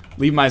work.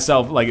 Leave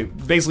myself,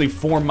 like, basically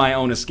form my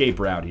own escape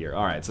route here.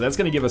 Alright, so that's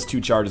going to give us 2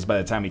 charges by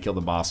the time we kill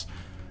the boss.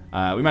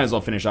 We might as well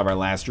finish off our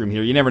last room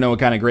here. You never know what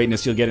kind of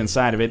greatness you'll get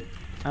inside of it.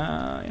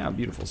 Yeah,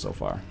 beautiful so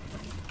far.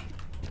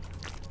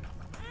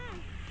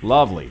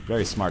 Lovely.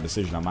 Very smart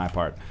decision on my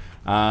part.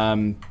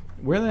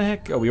 Where the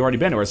heck? Oh, we've already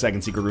been to our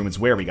second secret room. It's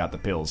where we got the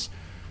pills.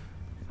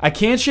 I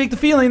can't shake the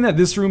feeling that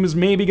this room is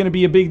maybe going to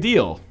be a big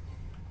deal.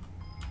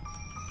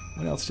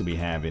 What else do we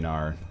have in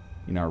our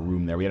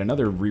room there? We had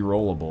another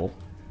rerollable.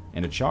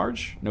 And a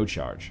charge? No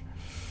charge.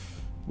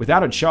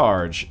 Without a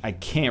charge, I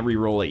can't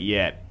reroll it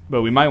yet.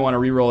 But we might want to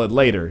reroll it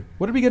later.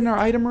 What did we get in our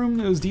item room?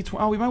 It was D20.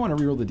 Oh, we might want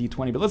to reroll the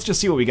D20. But let's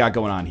just see what we got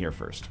going on here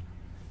first.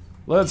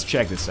 Let's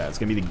check this out. It's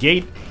going to be the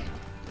gate.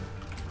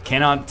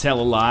 Cannot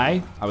tell a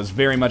lie. I was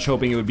very much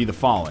hoping it would be the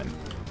Fallen.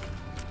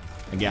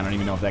 Again, I don't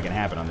even know if that can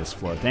happen on this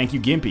floor. Thank you,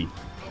 Gimpy.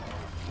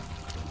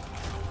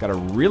 Got a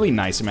really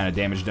nice amount of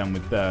damage done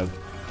with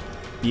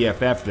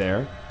BFF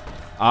there.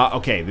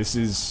 Okay, this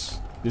is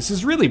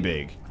really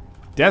big.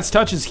 Death's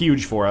Touch is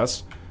huge for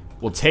us.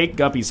 We'll take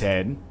Guppy's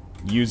head,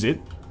 use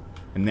it,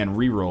 and then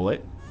re-roll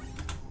it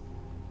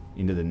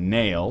into the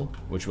nail,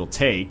 which we'll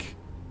take.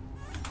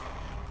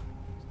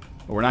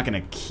 But we're not going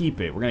to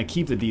keep it. We're going to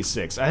keep the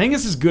D6. I think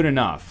this is good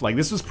enough. Like,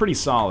 this was pretty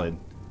solid.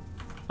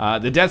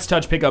 The Death's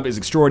Touch pickup is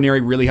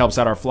extraordinary. Really helps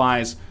out our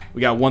flies.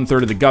 We got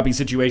 1/3 of the Guppy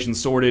situation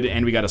sorted,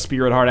 and we got a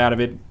Spirit Heart out of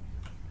it.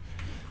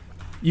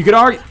 You could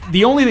argue...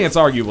 The only thing that's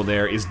arguable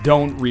there is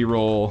don't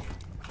re-roll...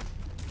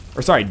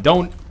 Or sorry,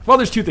 don't... Well,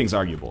 there's 2 things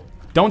arguable.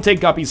 Don't take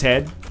Guppy's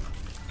head,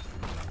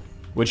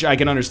 which I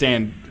can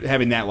understand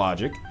having that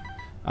logic.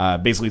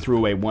 Basically threw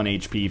away 1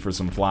 HP for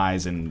some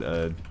flies and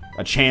a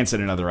chance at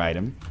another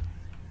item.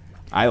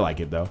 I like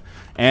it, though.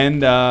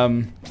 And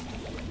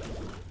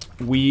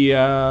we could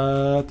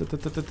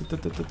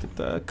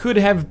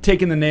have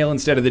taken the nail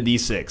instead of the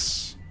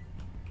D6.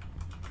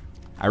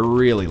 I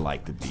really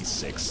like the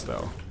D6,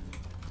 though.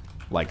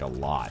 Like, a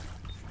lot.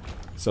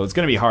 So it's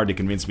going to be hard to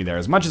convince me there.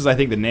 As much as I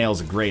think the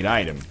nail's a great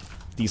item,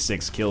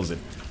 D6 kills it,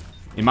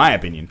 in my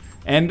opinion.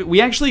 And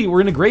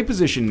we're in a great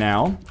position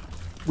now.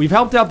 We've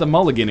helped out the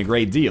Mulligan a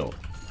great deal.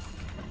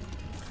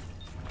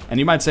 And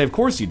you might say, of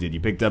course you did.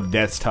 You picked up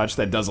Death's Touch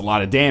that does a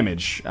lot of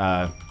damage.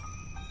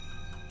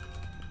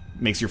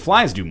 Makes your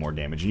flies do more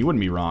damage, and you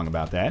wouldn't be wrong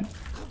about that.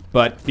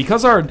 But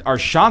because our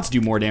shots do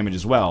more damage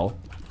as well,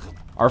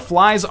 our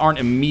flies aren't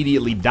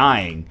immediately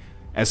dying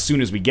as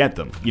soon as we get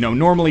them. You know,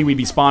 normally we'd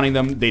be spawning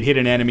them, they'd hit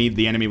an enemy,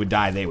 the enemy would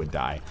die, they would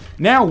die.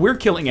 Now we're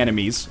killing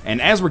enemies,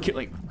 and as we're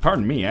killing,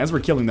 as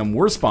we're killing them,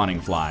 we're spawning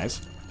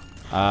flies.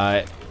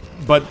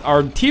 But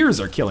our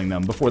tears are killing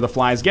them before the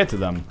flies get to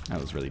them.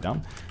 That was really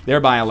dumb.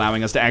 Thereby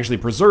allowing us to actually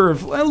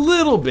preserve a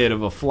little bit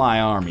of a fly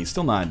army.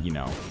 Still not, you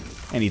know,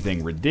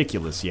 anything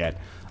ridiculous yet.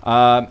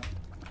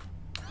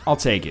 I'll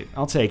take it.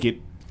 I'll take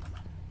it.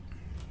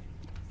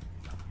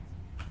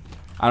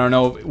 I don't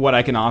know what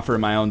I can offer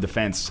in my own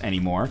defense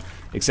anymore,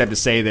 except to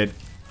say that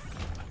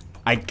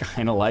I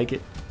kind of like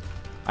it.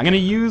 I'm going to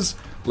use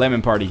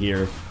Lemon Party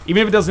here.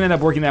 Even if it doesn't end up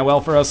working that well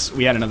for us,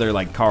 we had another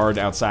like card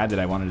outside that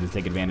I wanted to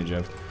take advantage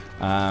of.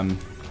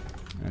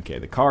 Okay,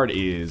 the card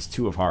is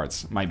 2 of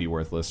Hearts. Might be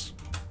worthless.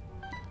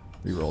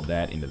 Rerolled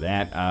that into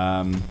that.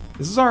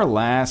 This is our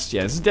last...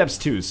 Yeah, this is Depths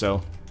 2,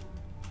 so...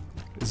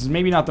 This is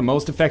maybe not the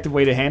most effective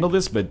way to handle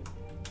this, but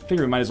I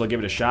figure we might as well give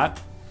it a shot.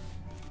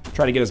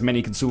 Try to get as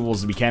many consumables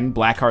as we can.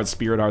 Black Hearts,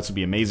 Spirit Hearts would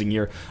be amazing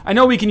here. I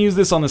know we can use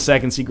this on the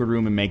second secret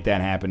room and make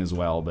that happen as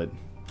well, but...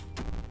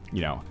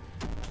 You know,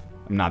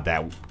 I'm not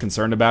that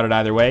concerned about it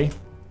either way.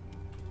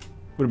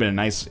 Would have been a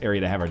nice area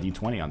to have our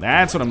D20 on.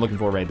 That's what I'm looking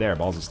for right there,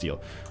 Balls of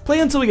Steel.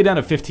 Play until we get down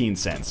to 15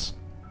 cents.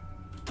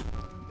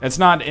 That's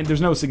not, and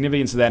there's no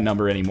significance to that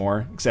number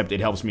anymore, except it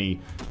helps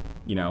me,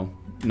 you know,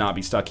 not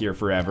be stuck here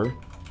forever.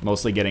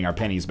 Mostly getting our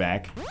pennies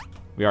back.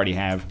 We already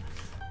have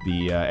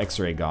the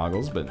X-ray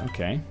goggles, but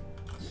okay.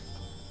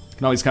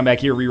 Can always come back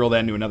here, reroll that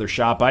into another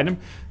shop item.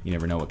 You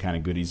never know what kind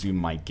of goodies you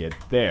might get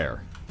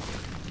there.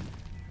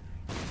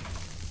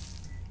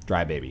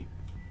 Dry baby.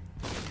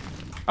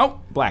 Oh,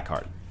 black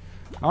heart.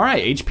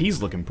 Alright,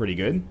 HP's looking pretty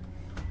good.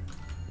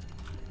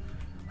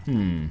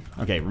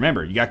 Okay,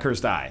 remember, you got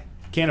Cursed Eye.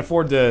 Can't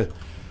afford to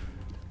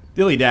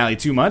dilly-dally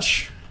too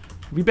much.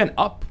 Have we been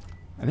up?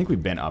 I think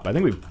we've been up. I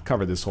think we've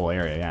covered this whole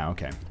area. Yeah,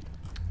 okay.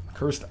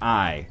 Cursed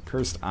Eye.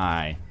 Cursed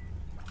Eye.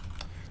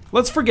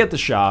 Let's forget the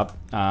shop.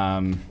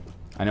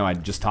 I know I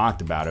just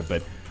talked about it,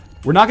 but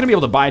we're not going to be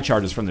able to buy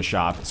charges from the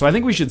shop. So I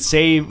think we should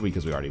save,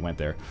 because we already went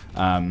there.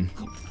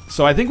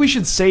 So I think we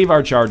should save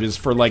our charges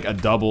for like a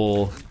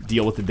double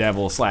deal with the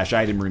devil /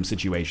 item room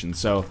situation.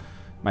 So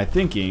my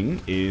thinking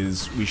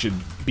is we should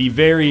be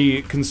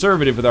very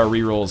conservative with our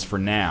rerolls for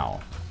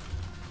now.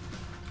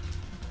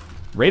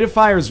 Rate of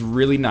fire is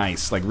really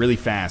nice, like really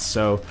fast.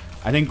 So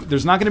I think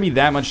there's not going to be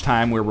that much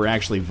time where we're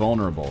actually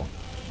vulnerable.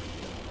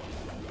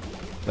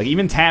 Like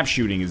even tap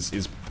shooting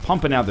is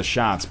pumping out the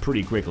shots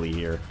pretty quickly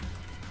here.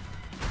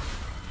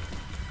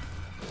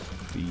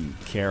 Be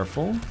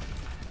careful.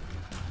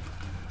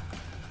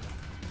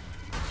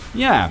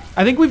 Yeah,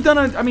 I think we've done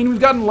I mean, we've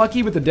gotten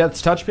lucky with the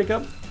Death's Touch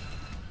pickup.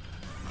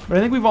 But I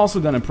think we've also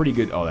done a pretty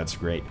good... Oh, that's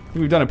great. I think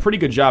we've done a pretty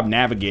good job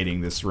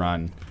navigating this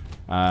run.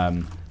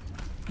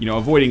 You know,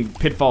 avoiding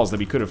pitfalls that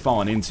we could have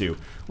fallen into.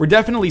 We're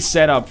definitely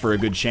set up for a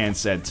good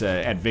chance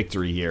at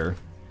victory here.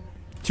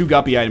 2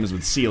 guppy items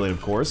would seal it,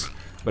 of course.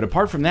 But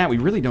apart from that, we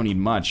really don't need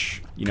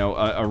much. You know,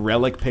 a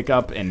relic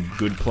pickup and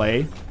good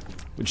play,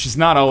 which is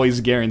not always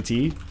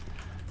guaranteed.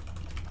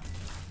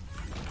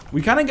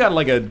 We kind of got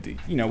like a,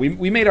 you know,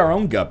 we made our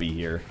own guppy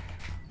here.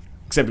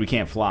 Except we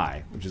can't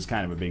fly, which is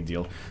kind of a big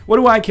deal. What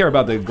do I care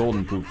about the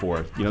golden poop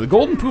for? You know, the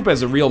golden poop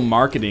has a real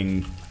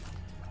marketing...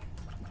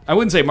 I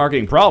wouldn't say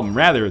marketing problem,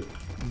 rather,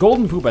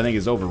 golden poop I think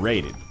is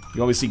overrated.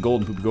 You always see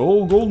golden poop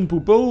go, oh, golden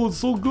poop, oh, it's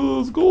so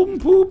good, it's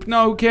golden poop.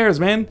 No, who cares,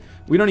 man?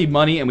 We don't need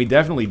money, and we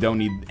definitely don't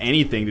need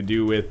anything to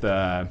do with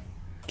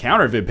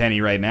counterfeit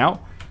penny right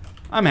now.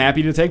 I'm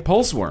happy to take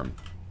Pulse Worm.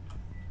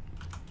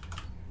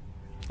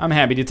 I'm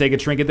happy to take a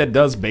trinket that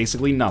does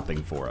basically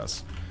nothing for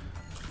us.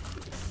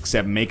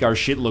 Except make our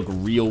shit look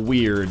real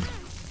weird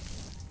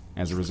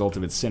as a result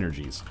of its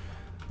synergies.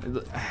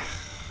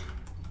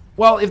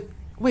 Well, if...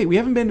 Wait, we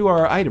haven't been to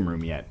our item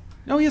room yet.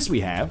 Oh, yes, we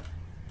have.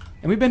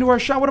 And we've been to our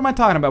shop. What am I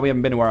talking about? We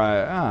haven't been to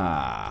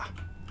our...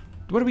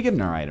 What did we get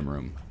in our item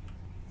room?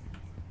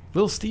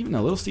 Little Steven?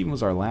 No, Little Steven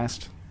was our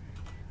last...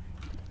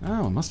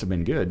 Oh, it must have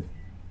been good.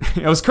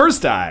 It was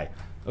Cursed Eye,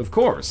 of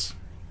course.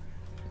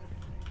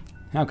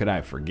 How could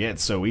I forget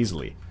so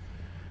easily?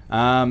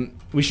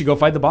 We should go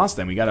fight the boss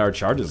then. We got our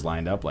charges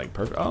lined up like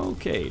perfect.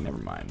 Okay, never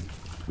mind.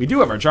 We do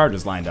have our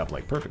charges lined up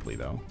like perfectly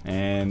though.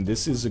 And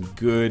this is a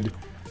good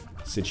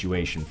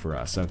situation for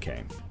us.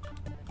 Okay.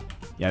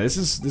 Yeah, this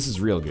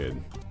is real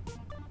good.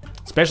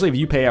 Especially if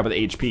you pay out with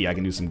HP, I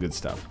can do some good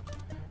stuff.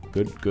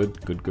 Good,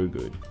 good, good, good,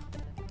 good.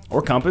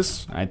 Or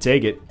Compass, I'd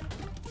take it.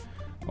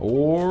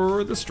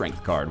 Or the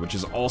Strength card, which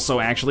is also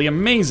actually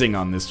amazing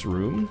on this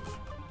room.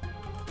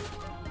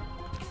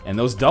 And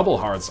those double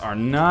hearts are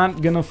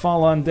not going to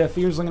fall on deaf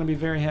ears. I'm going to be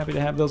very happy to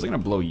have those. I'm going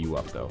to blow you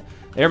up, though.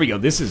 There we go.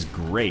 This is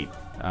great.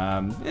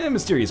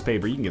 Mysterious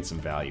Paper. You can get some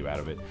value out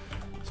of it.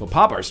 So we'll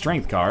pop our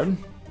Strength card.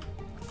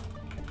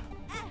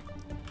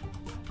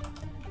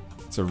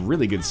 It's a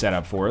really good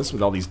setup for us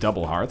with all these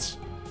double hearts.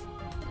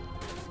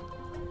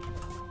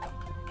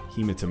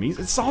 Hematomes.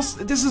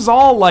 This is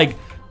all like,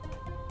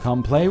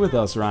 come play with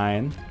us,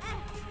 Ryan.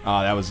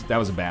 Oh, that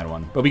was a bad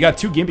one. But we got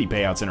 2 Gimpy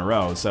payouts in a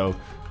row, so...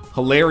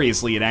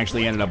 Hilariously, it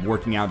actually ended up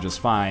working out just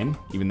fine,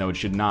 even though it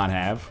should not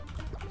have.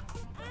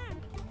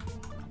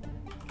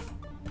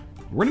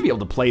 We're gonna be able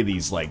to play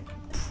these, like,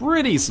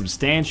 pretty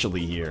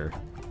substantially here.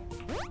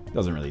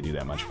 Doesn't really do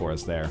that much for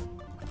us there.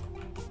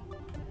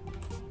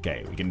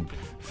 Okay, we can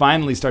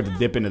finally start to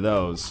dip into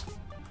those.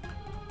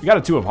 We got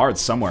a 2 of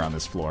hearts somewhere on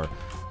this floor.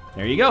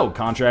 There you go,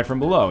 contract from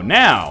below.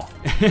 Now,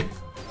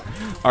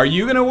 Are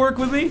you gonna work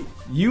with me?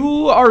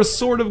 You are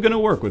sort of gonna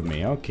work with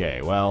me.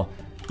 Okay, well,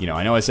 you know,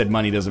 I know I said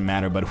money doesn't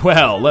matter, but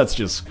well, let's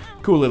just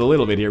cool it a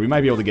little bit here. We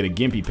might be able to get a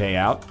gimpy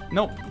payout.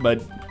 Nope,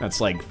 but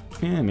that's like,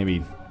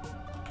 maybe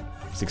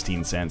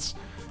 16 cents.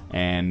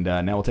 And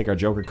now we'll take our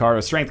Joker card.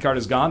 Our Strength card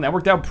is gone. That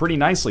worked out pretty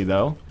nicely,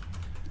 though.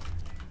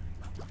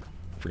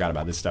 Forgot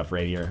about this stuff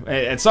right here.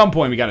 At some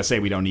point, we gotta say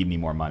we don't need any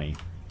more money.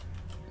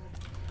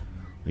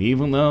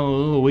 Even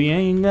though we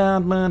ain't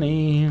got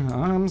money,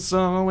 I'm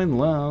so in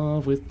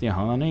love with you,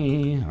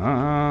 honey.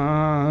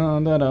 I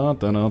don't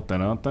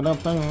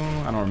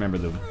remember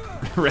the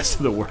rest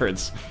of the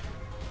words.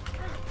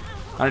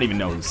 I don't even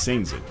know who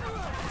sings it.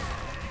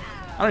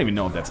 I don't even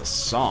know if that's a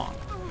song.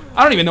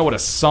 I don't even know what a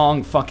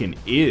song fucking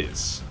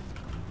is.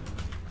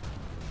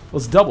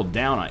 Let's double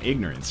down on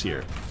ignorance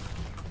here.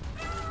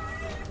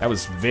 That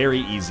was very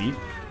easy.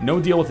 No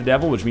deal with the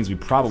devil, which means we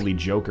probably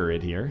Joker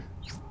it here.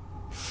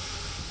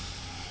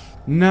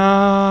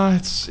 Nah,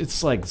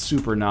 it's like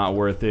super not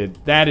worth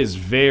it. That is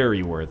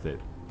very worth it.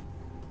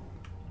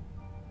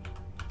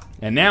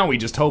 And now we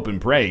just hope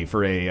and pray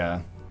for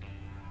a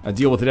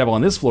deal with the devil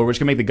on this floor, which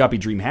can make the Guppy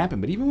Dream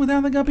happen. But even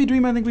without the Guppy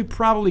Dream, I think we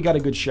probably got a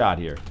good shot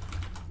here.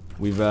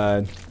 We've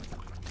done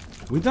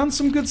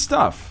some good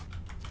stuff.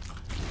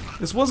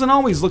 This wasn't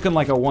always looking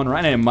like a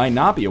one-run, and it might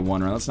not be a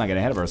one-run. Let's not get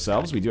ahead of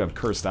ourselves. We do have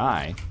Cursed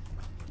Eye.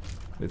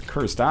 With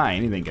Cursed Eye,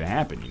 anything can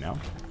happen, you know?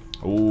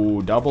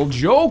 Oh, double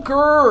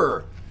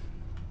Joker!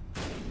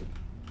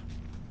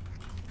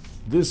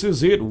 This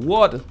is it.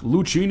 What?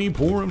 Lucchini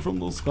pouring from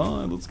the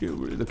sky. Let's get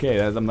rid. Okay,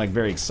 I'm like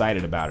very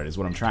excited about it, is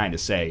what I'm trying to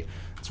say.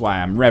 That's why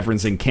I'm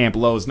referencing Camp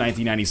Lo's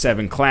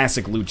 1997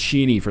 classic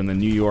Lucchini from the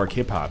New York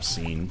hip-hop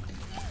scene.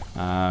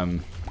 I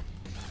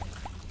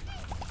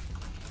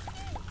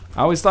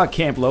always thought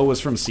Camp Lo was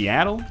from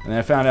Seattle, and then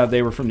I found out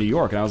they were from New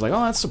York, and I was like,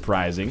 oh, that's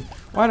surprising.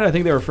 Why did I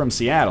think they were from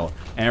Seattle?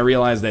 And I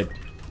realized that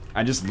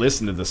I just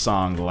listened to the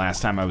song the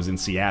last time I was in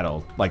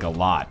Seattle, like a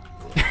lot.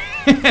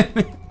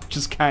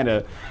 Just kind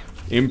of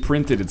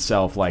imprinted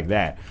itself like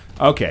that.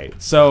 Okay,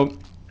 so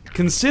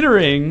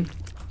considering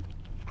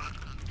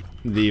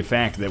the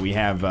fact that we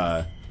have,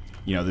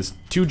 you know, this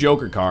 2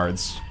 Joker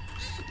cards,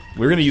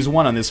 we're going to use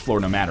one on this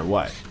floor no matter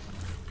what.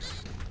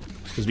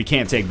 Because we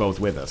can't take both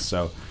with us,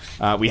 so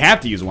we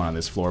have to use one on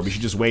this floor. We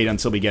should just wait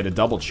until we get a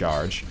double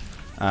charge.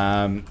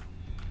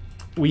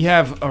 We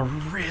have a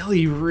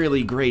really,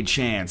 really great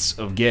chance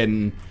of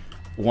getting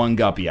one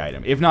Guppy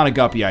item. If not a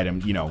Guppy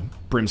item, you know,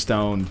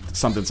 Brimstone,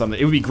 something, something.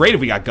 It would be great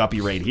if we got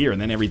Guppy right here, and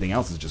then everything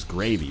else is just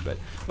gravy. But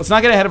let's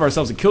not get ahead of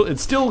ourselves. It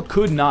still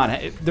could not.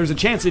 There's a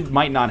chance it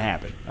might not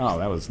happen. Oh,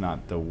 that was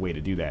not the way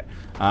to do that.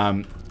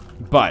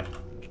 But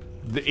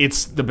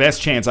it's the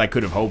best chance I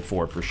could have hoped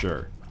for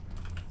sure.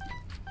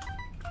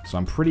 So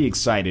I'm pretty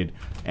excited,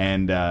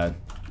 and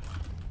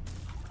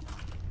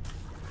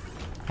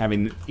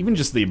having even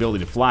just the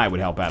ability to fly would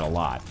help out a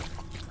lot.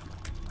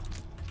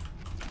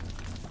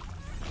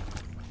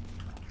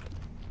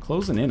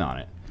 Closing in on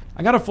it.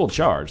 I got a full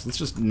charge. Let's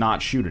just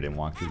not shoot it and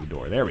walk through the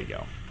door. There we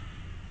go.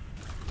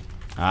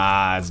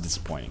 Ah, that's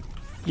disappointing.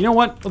 You know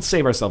what? Let's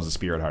save ourselves a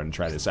Spirit Heart and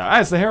try this out. Ah,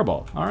 it's the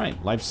hairball. All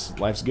right,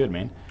 life's good,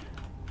 man.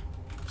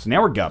 So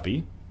now we're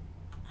Guppy.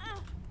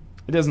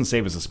 It doesn't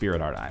save us a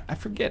Spirit Heart. I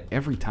forget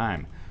every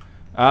time.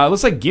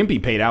 Looks like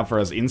Gimpy paid out for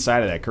us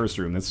inside of that curse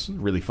room. That's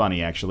really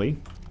funny, actually.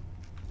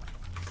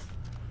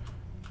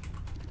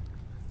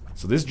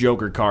 So this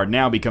Joker card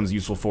now becomes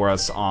useful for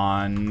us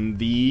on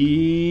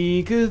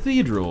the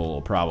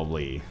Cathedral,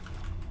 probably.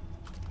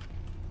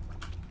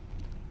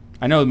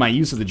 I know my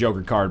use of the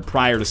Joker card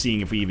prior to seeing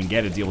if we even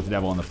get a deal with the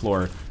devil on the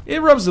floor,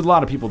 it rubs a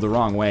lot of people the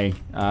wrong way.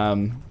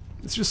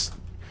 It's just,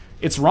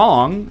 it's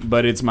wrong,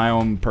 but it's my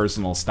own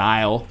personal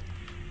style.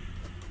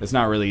 It's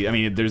not really, I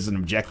mean, there's an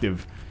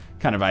objective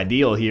kind of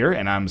ideal here,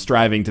 and I'm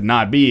striving to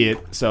not be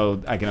it,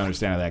 so I can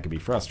understand how that could be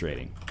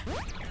frustrating.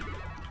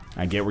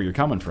 I get where you're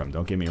coming from,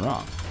 don't get me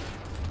wrong.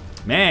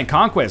 Man,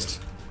 Conquest,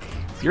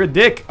 you're a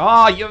dick.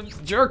 Oh, you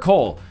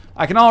jerkhole.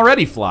 I can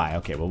already fly.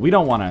 Okay, well, we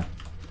don't want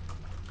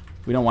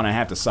to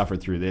have to suffer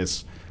through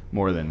this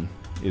more than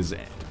is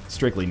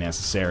strictly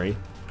necessary.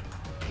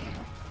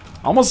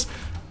 Almost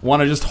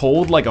want to just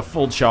hold like a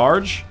full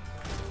charge.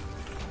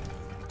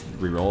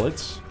 Reroll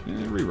it.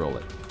 Reroll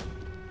it.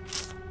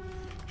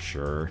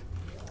 Sure.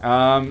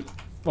 Well,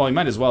 we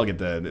might as well get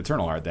the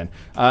Eternal Heart then.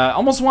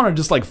 Almost want to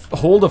just like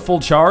hold a full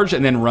charge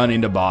and then run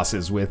into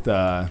bosses with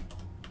our,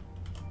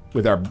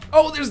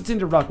 oh, there's a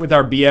Tinderbox, with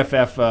our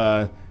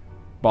BFF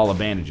ball of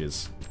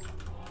bandages.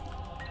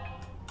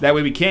 That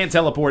way we can't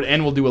teleport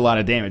and we'll do a lot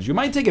of damage. You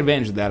might take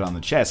advantage of that on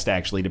the chest,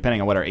 actually, depending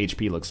on what our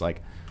HP looks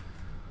like.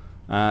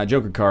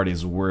 Joker card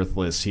is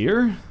worthless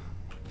here,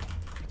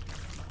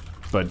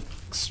 but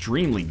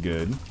extremely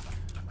good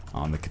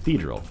on the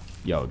Cathedral.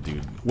 Yo,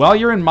 dude, while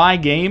you're in my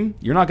game,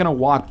 you're not gonna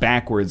walk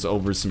backwards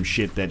over some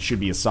shit that should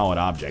be a solid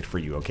object for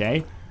you,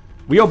 okay?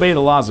 We obey the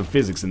laws of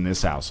physics in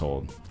this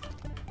household.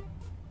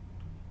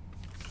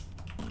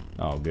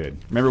 Oh, good.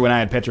 Remember when I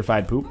had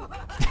petrified poop?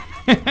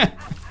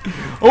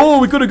 Oh,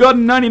 we could have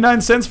gotten 99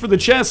 cents for the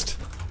chest.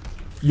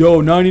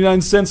 Yo,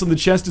 99 cents on the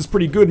chest is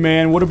pretty good,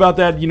 man. What about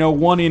that, you know,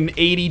 1 in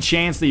 80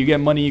 chance that you get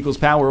money equals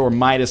power or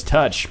Midas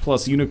touch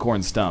plus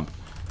unicorn stump?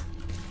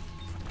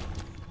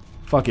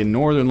 Fucking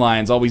Northern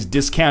Lions always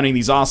discounting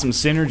these awesome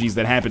synergies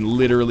that happen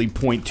literally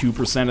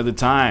 0.2% of the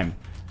time.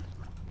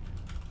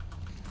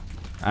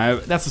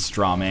 That's a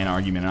straw man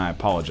argument, and I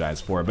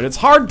apologize for it. But it's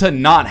hard to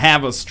not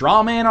have a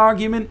straw man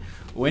argument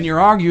when you're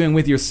arguing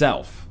with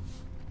yourself.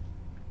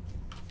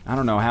 I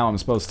don't know how I'm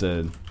supposed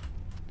to...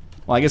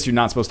 Well, I guess you're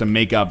not supposed to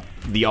make up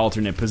the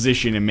alternate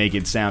position and make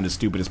it sound as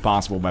stupid as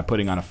possible by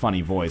putting on a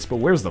funny voice. But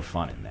where's the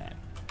fun in that?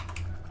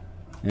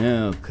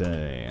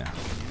 Okay.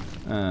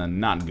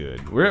 Not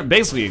good. We're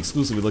basically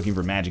exclusively looking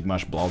for magic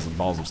mush balls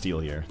of steel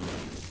here.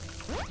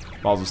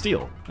 Balls of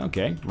steel.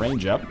 Okay,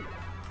 range up.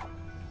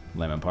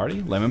 Lemon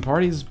party. Lemon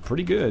party's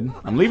pretty good.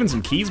 I'm leaving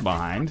some keys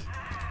behind.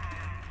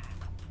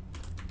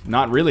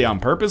 Not really on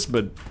purpose,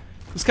 but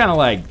it's kind of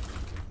like,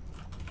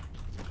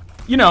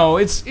 you know,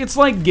 it's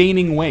like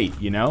gaining weight,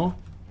 you know?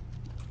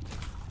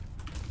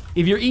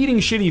 If you're eating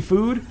shitty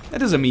food, that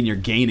doesn't mean you're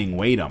gaining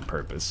weight on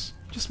purpose.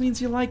 It just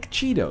means you like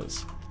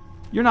Cheetos.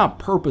 You're not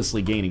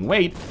purposely gaining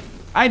weight.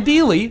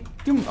 Ideally,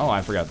 oh,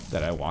 I forgot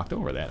that I walked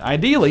over that.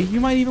 Ideally,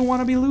 you might even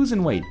want to be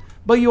losing weight,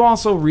 but you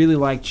also really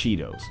like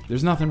Cheetos.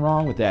 There's nothing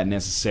wrong with that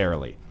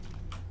necessarily.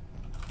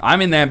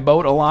 I'm in that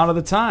boat a lot of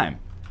the time.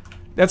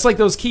 That's like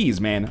those keys,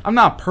 man. I'm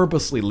not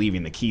purposely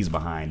leaving the keys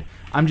behind.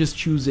 I'm just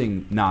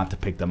choosing not to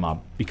pick them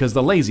up because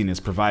the laziness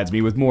provides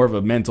me with more of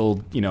a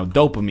mental, you know,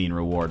 dopamine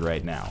reward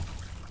right now.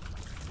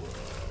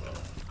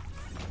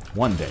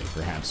 One day,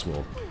 perhaps,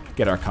 we'll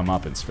get our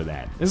comeuppance for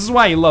that. This is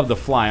why you love the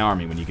fly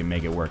army when you can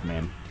make it work,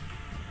 man.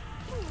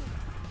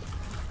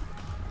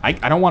 I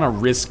don't want to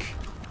risk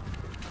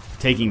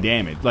taking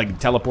damage, like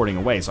teleporting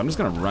away, so I'm just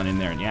going to run in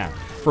there and yeah.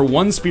 For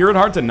one Spirit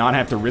Heart to not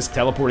have to risk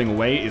teleporting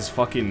away is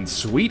fucking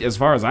sweet as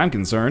far as I'm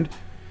concerned.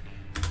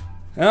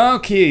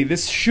 Okay,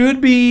 this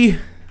should be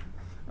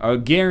a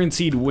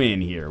guaranteed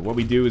win here. What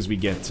we do is we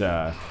get,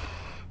 oh,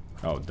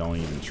 don't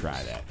even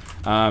try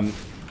that.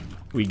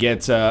 We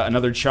get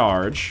another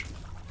charge.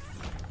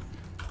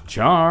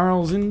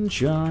 Charles in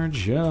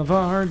charge of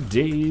our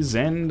days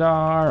and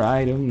our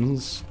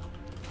items.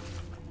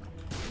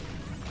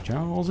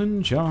 Charles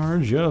in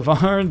charge of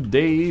our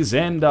days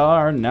and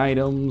our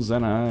items,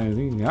 and I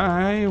think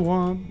I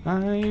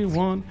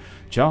want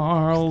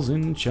Charles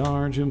in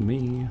charge of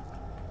me.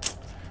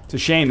 It's a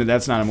shame that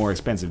that's not a more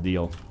expensive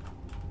deal.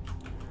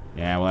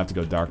 Yeah, we'll have to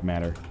go dark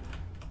matter.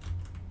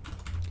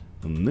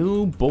 A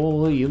new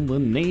boy in the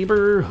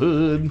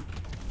neighborhood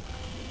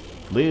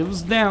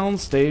lives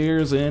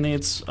downstairs and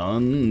it's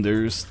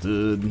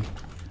understood.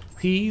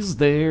 He's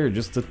there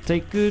just to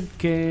take good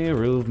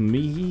care of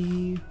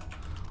me.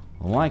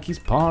 Like he's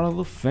part of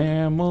the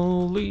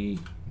family.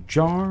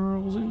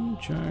 Charles in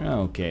charge.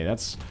 Okay,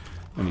 that's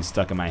gonna be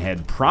stuck in my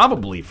head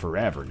probably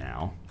forever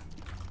now.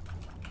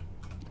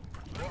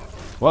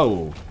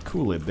 Whoa,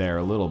 cool it there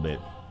a little bit,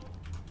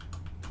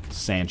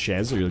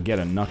 Sanchez, or you'll get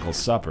a knuckle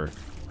supper.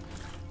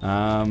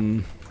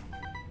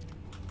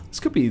 This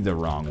could be the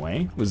wrong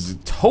way. It was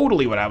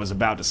totally what I was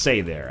about to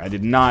say there. I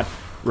did not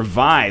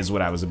revise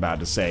what I was about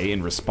to say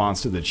in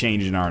response to the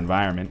change in our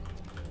environment.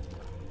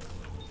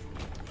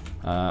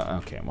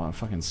 Okay, well,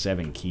 fucking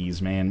 7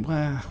 keys, man.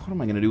 What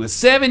am I gonna do with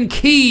 7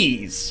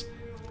 keys?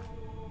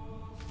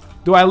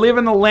 Do I live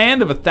in the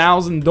land of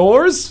 1,000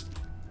 doors?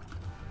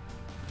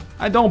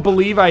 I don't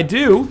believe I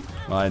do.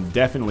 Well, I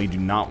definitely do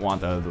not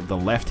want the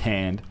left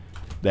hand,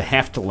 the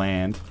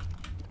Heftland.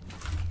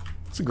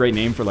 It's a great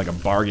name for like a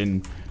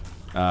bargain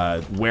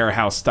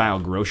warehouse-style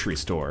grocery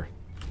store.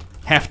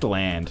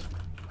 Heftland.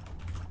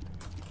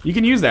 You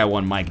can use that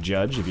one, Mike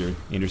Judge, if you're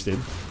interested.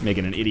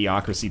 Making an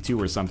Idiocracy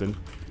 2 or something.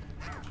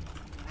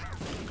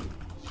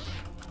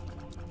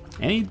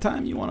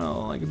 Anytime you want to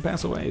like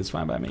pass away is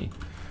fine by me.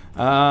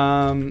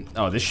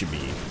 Oh, this should be,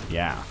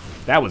 yeah.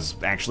 That was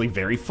actually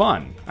very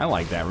fun. I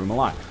like that room a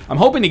lot. I'm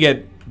hoping to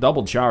get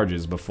double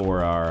charges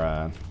before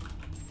our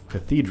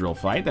cathedral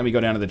fight. Then we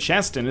go down to the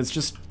chest and it's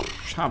just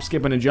hop,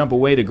 skip, and a jump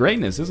away to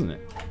greatness, isn't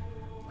it?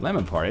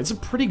 Lemon party. It's a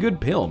pretty good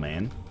pill,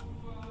 man.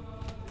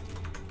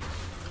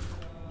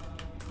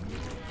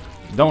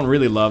 Don't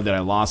really love that I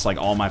lost like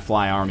all my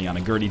fly army on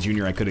a Gertie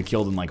Jr. I could have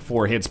killed in like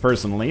 4 hits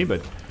personally,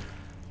 but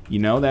you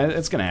know that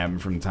it's gonna happen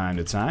from time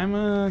to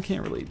time.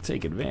 Can't really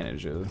take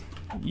advantage of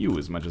you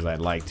as much as I'd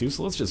like to,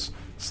 so let's just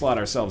slot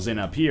ourselves in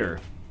up here.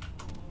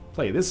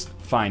 Play this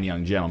fine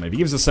young gentleman. If he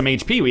gives us some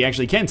HP, we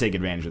actually can take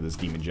advantage of this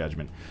Demon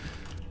Judgment.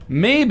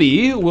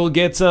 Maybe we'll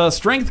get a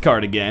Strength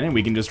card again, and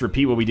we can just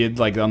repeat what we did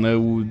like on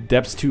the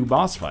Depths 2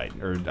 boss fight,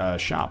 or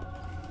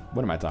shop.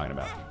 What am I talking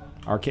about?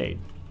 Arcade.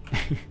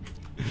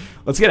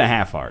 Let's get a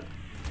half heart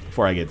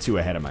before I get too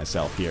ahead of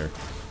myself here.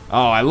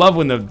 Oh, I love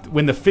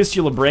when the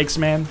fistula breaks,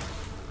 man.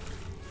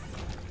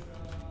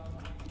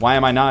 Why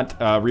am I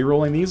not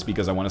re-rolling these?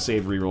 Because I want to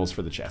save re-rolls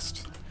for the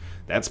chest.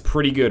 That's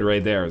pretty good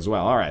right there as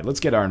well. Alright, let's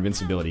get our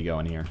invincibility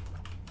going here.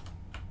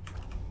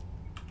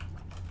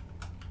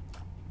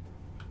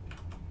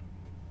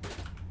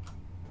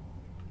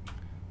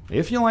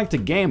 If you like to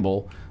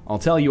gamble, I'll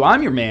tell you,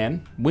 I'm your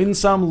man. Win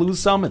some, lose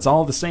some, it's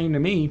all the same to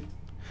me.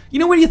 You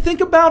know, when you think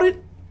about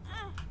it,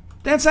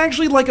 that's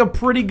actually like a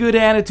pretty good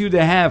attitude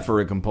to have for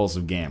a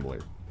compulsive gambler.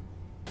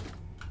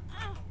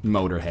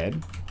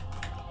 Motorhead.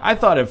 I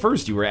thought at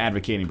first you were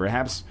advocating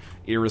perhaps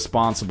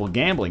irresponsible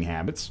gambling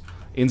habits.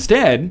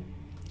 Instead,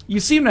 you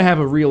seem to have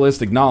a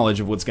realistic knowledge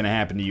of what's going to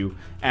happen to you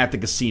at the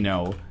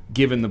casino,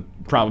 given the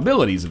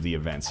probabilities of the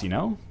events, you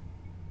know?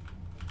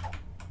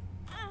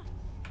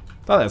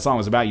 Thought that song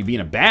was about you being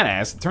a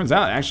badass. It turns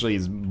out it actually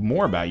is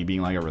more about you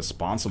being like a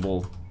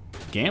responsible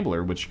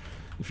gambler, which,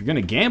 if you're going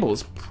to gamble,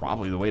 is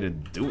probably the way to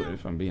do it,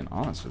 if I'm being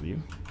honest with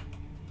you.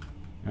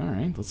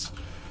 Alright, let's...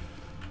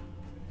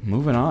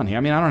 Moving on here.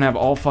 I mean, I don't have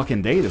all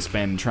fucking day to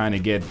spend trying to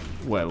get,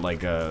 what,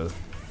 like a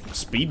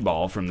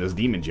speedball from this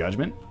demon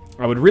judgment.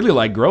 I would really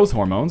like growth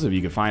hormones if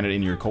you could find it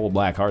in your cold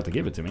black heart to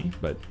give it to me,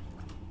 but,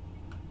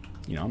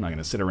 you know, I'm not going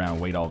to sit around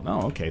and wait all...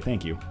 Oh, okay,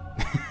 thank you.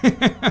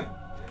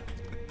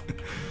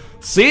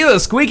 See, the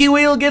squeaky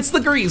wheel gets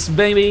the grease,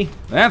 baby.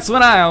 That's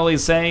what I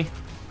always say.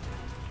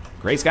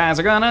 Gray skies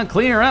are gonna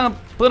clear up,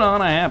 put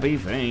on a happy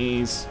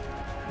face.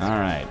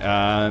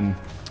 Alright,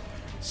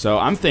 so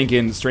I'm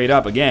thinking straight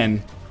up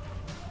again.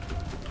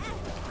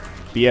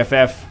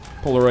 BFF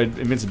Polaroid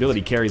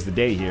invincibility carries the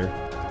day here.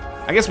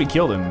 I guess we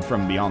killed him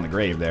from beyond the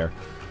grave there.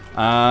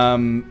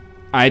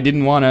 I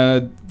didn't want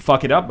to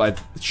fuck it up by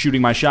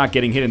shooting my shot,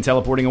 getting hit, and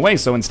teleporting away,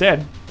 so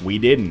instead, we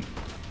didn't.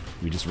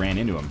 We just ran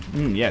into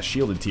him. Yeah,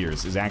 Shielded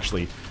Tears is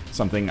actually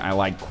something I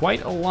like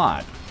quite a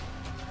lot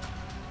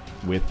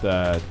with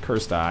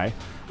Cursed Eye.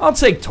 I'll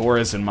take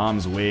Taurus and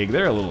Mom's Wig.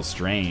 They're a little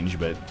strange,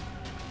 but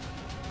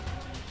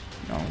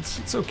no,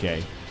 it's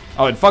okay.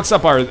 Oh, it fucks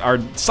up our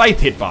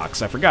Scythe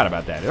hitbox. I forgot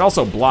about that. It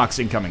also blocks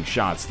incoming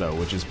shots, though,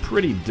 which is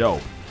pretty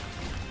dope.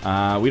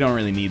 We don't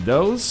really need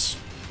those.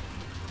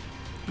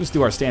 Just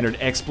do our standard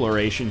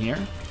exploration here.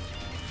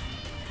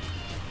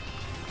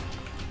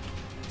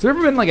 Has there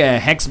ever been like a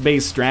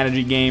hex-based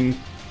strategy game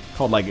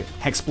called like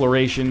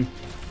Hexploration?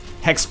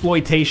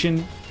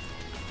 Hexploitation?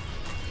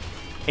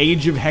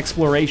 Age of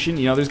Hexploration?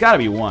 You know, there's got to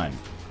be one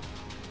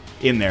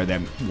in there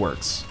that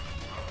works.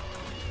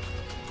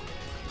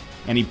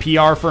 Any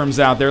PR firms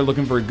out there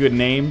looking for a good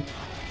name?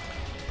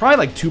 Probably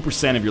like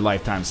 2% of your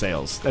lifetime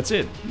sales. That's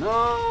it.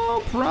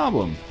 No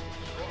problem.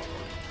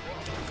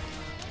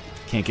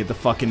 Can't get the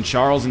fucking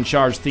Charles in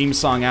Charge theme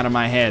song out of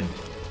my head.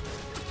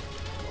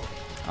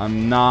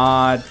 I'm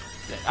not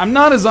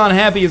as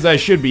unhappy as I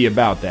should be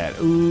about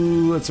that.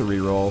 Ooh, that's a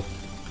reroll.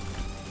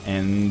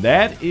 And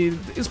that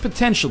is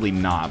potentially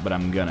not, but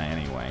I'm gonna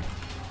anyway.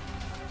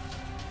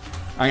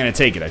 I'm gonna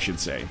take it, I should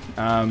say.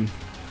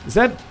 Is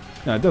that...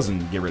 No, it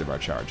doesn't get rid of our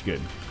charge.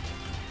 Good.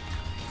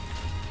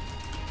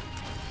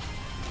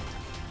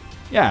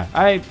 Yeah,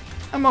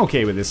 I'm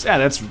okay with this. Yeah,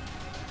 that's...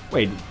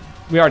 Wait,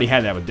 we already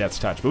had that with Death's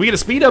Touch. But we get a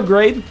speed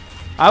upgrade.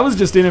 I was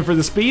just in it for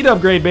the speed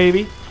upgrade,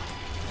 baby.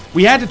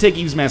 We had to take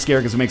Eve's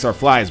Mascara because it makes our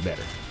flies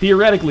better.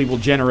 Theoretically, we'll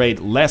generate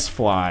less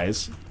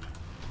flies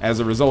as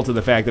a result of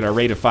the fact that our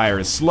rate of fire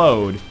is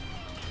slowed.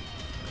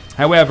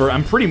 However,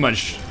 I'm pretty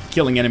much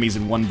killing enemies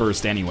in one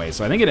burst anyway,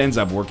 so I think it ends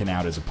up working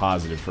out as a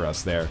positive for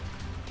us there.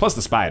 Plus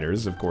the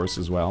spiders, of course,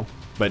 as well.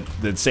 But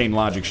the same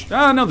logic...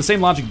 Oh, no, the same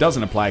logic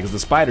doesn't apply because the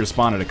spiders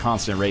spawn at a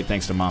constant rate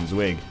thanks to Mom's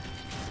Wig.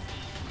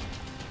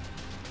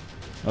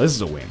 Well, this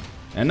is a win.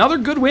 Another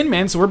good win,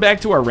 man, so we're back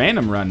to our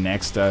random run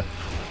next.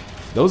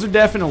 Those are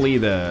definitely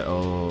the...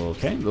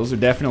 Okay, those are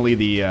definitely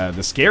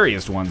the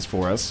scariest ones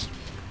for us.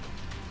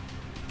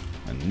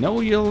 I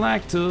know you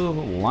like to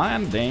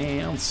line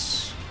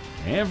dance.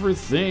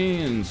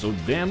 Everything so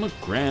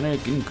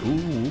democratic and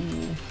cool.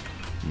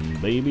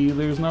 Baby,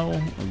 there's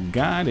no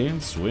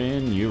guidance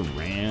when you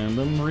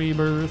random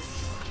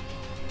rebirth.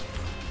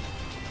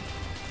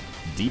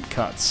 Deep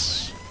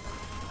cuts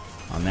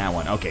on that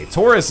one. Okay,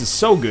 Taurus is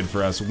so good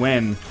for us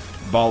when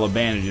Ball of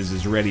Bandages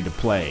is ready to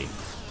play.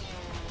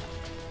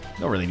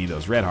 Don't really need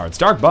those red hearts.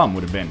 Dark Bum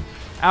would have been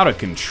out of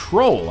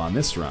control on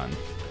this run.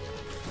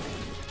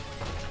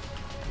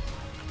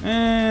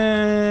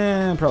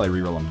 Probably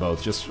reroll them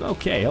both. Just,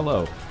 okay,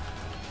 hello.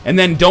 And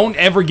then don't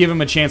ever give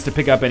him a chance to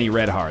pick up any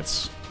red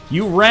hearts.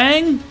 You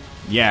rang?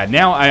 Yeah,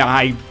 now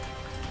I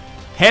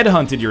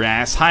headhunted your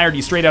ass, hired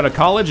you straight out of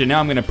college, and now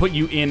I'm going to put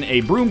you in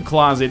a broom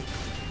closet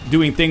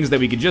doing things that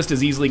we could just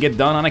as easily get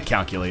done on a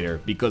calculator.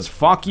 Because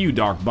fuck you,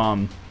 Dark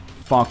Bum.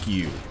 Fuck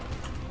you.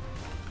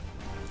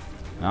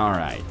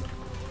 Alright.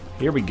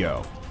 Here we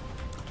go.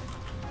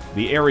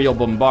 The aerial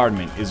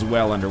bombardment is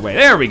well underway.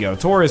 There we go.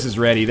 Taurus is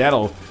ready.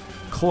 That'll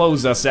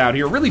close us out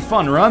here. Really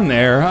fun run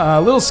there. A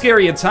little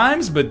scary at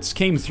times, but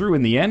came through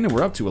in the end, and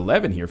we're up to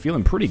 11 here.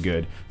 Feeling pretty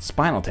good.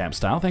 Spinal Tap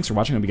style. Thanks for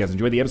watching. Hope you guys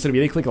enjoyed the episode. If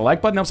you did, click the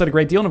like button. Helps out a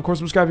great deal. And, of course,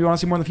 subscribe if you want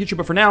to see more in the future.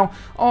 But for now,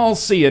 I'll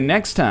see you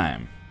next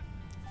time.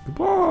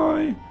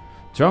 Goodbye.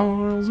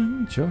 Charles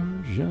in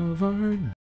charge of our...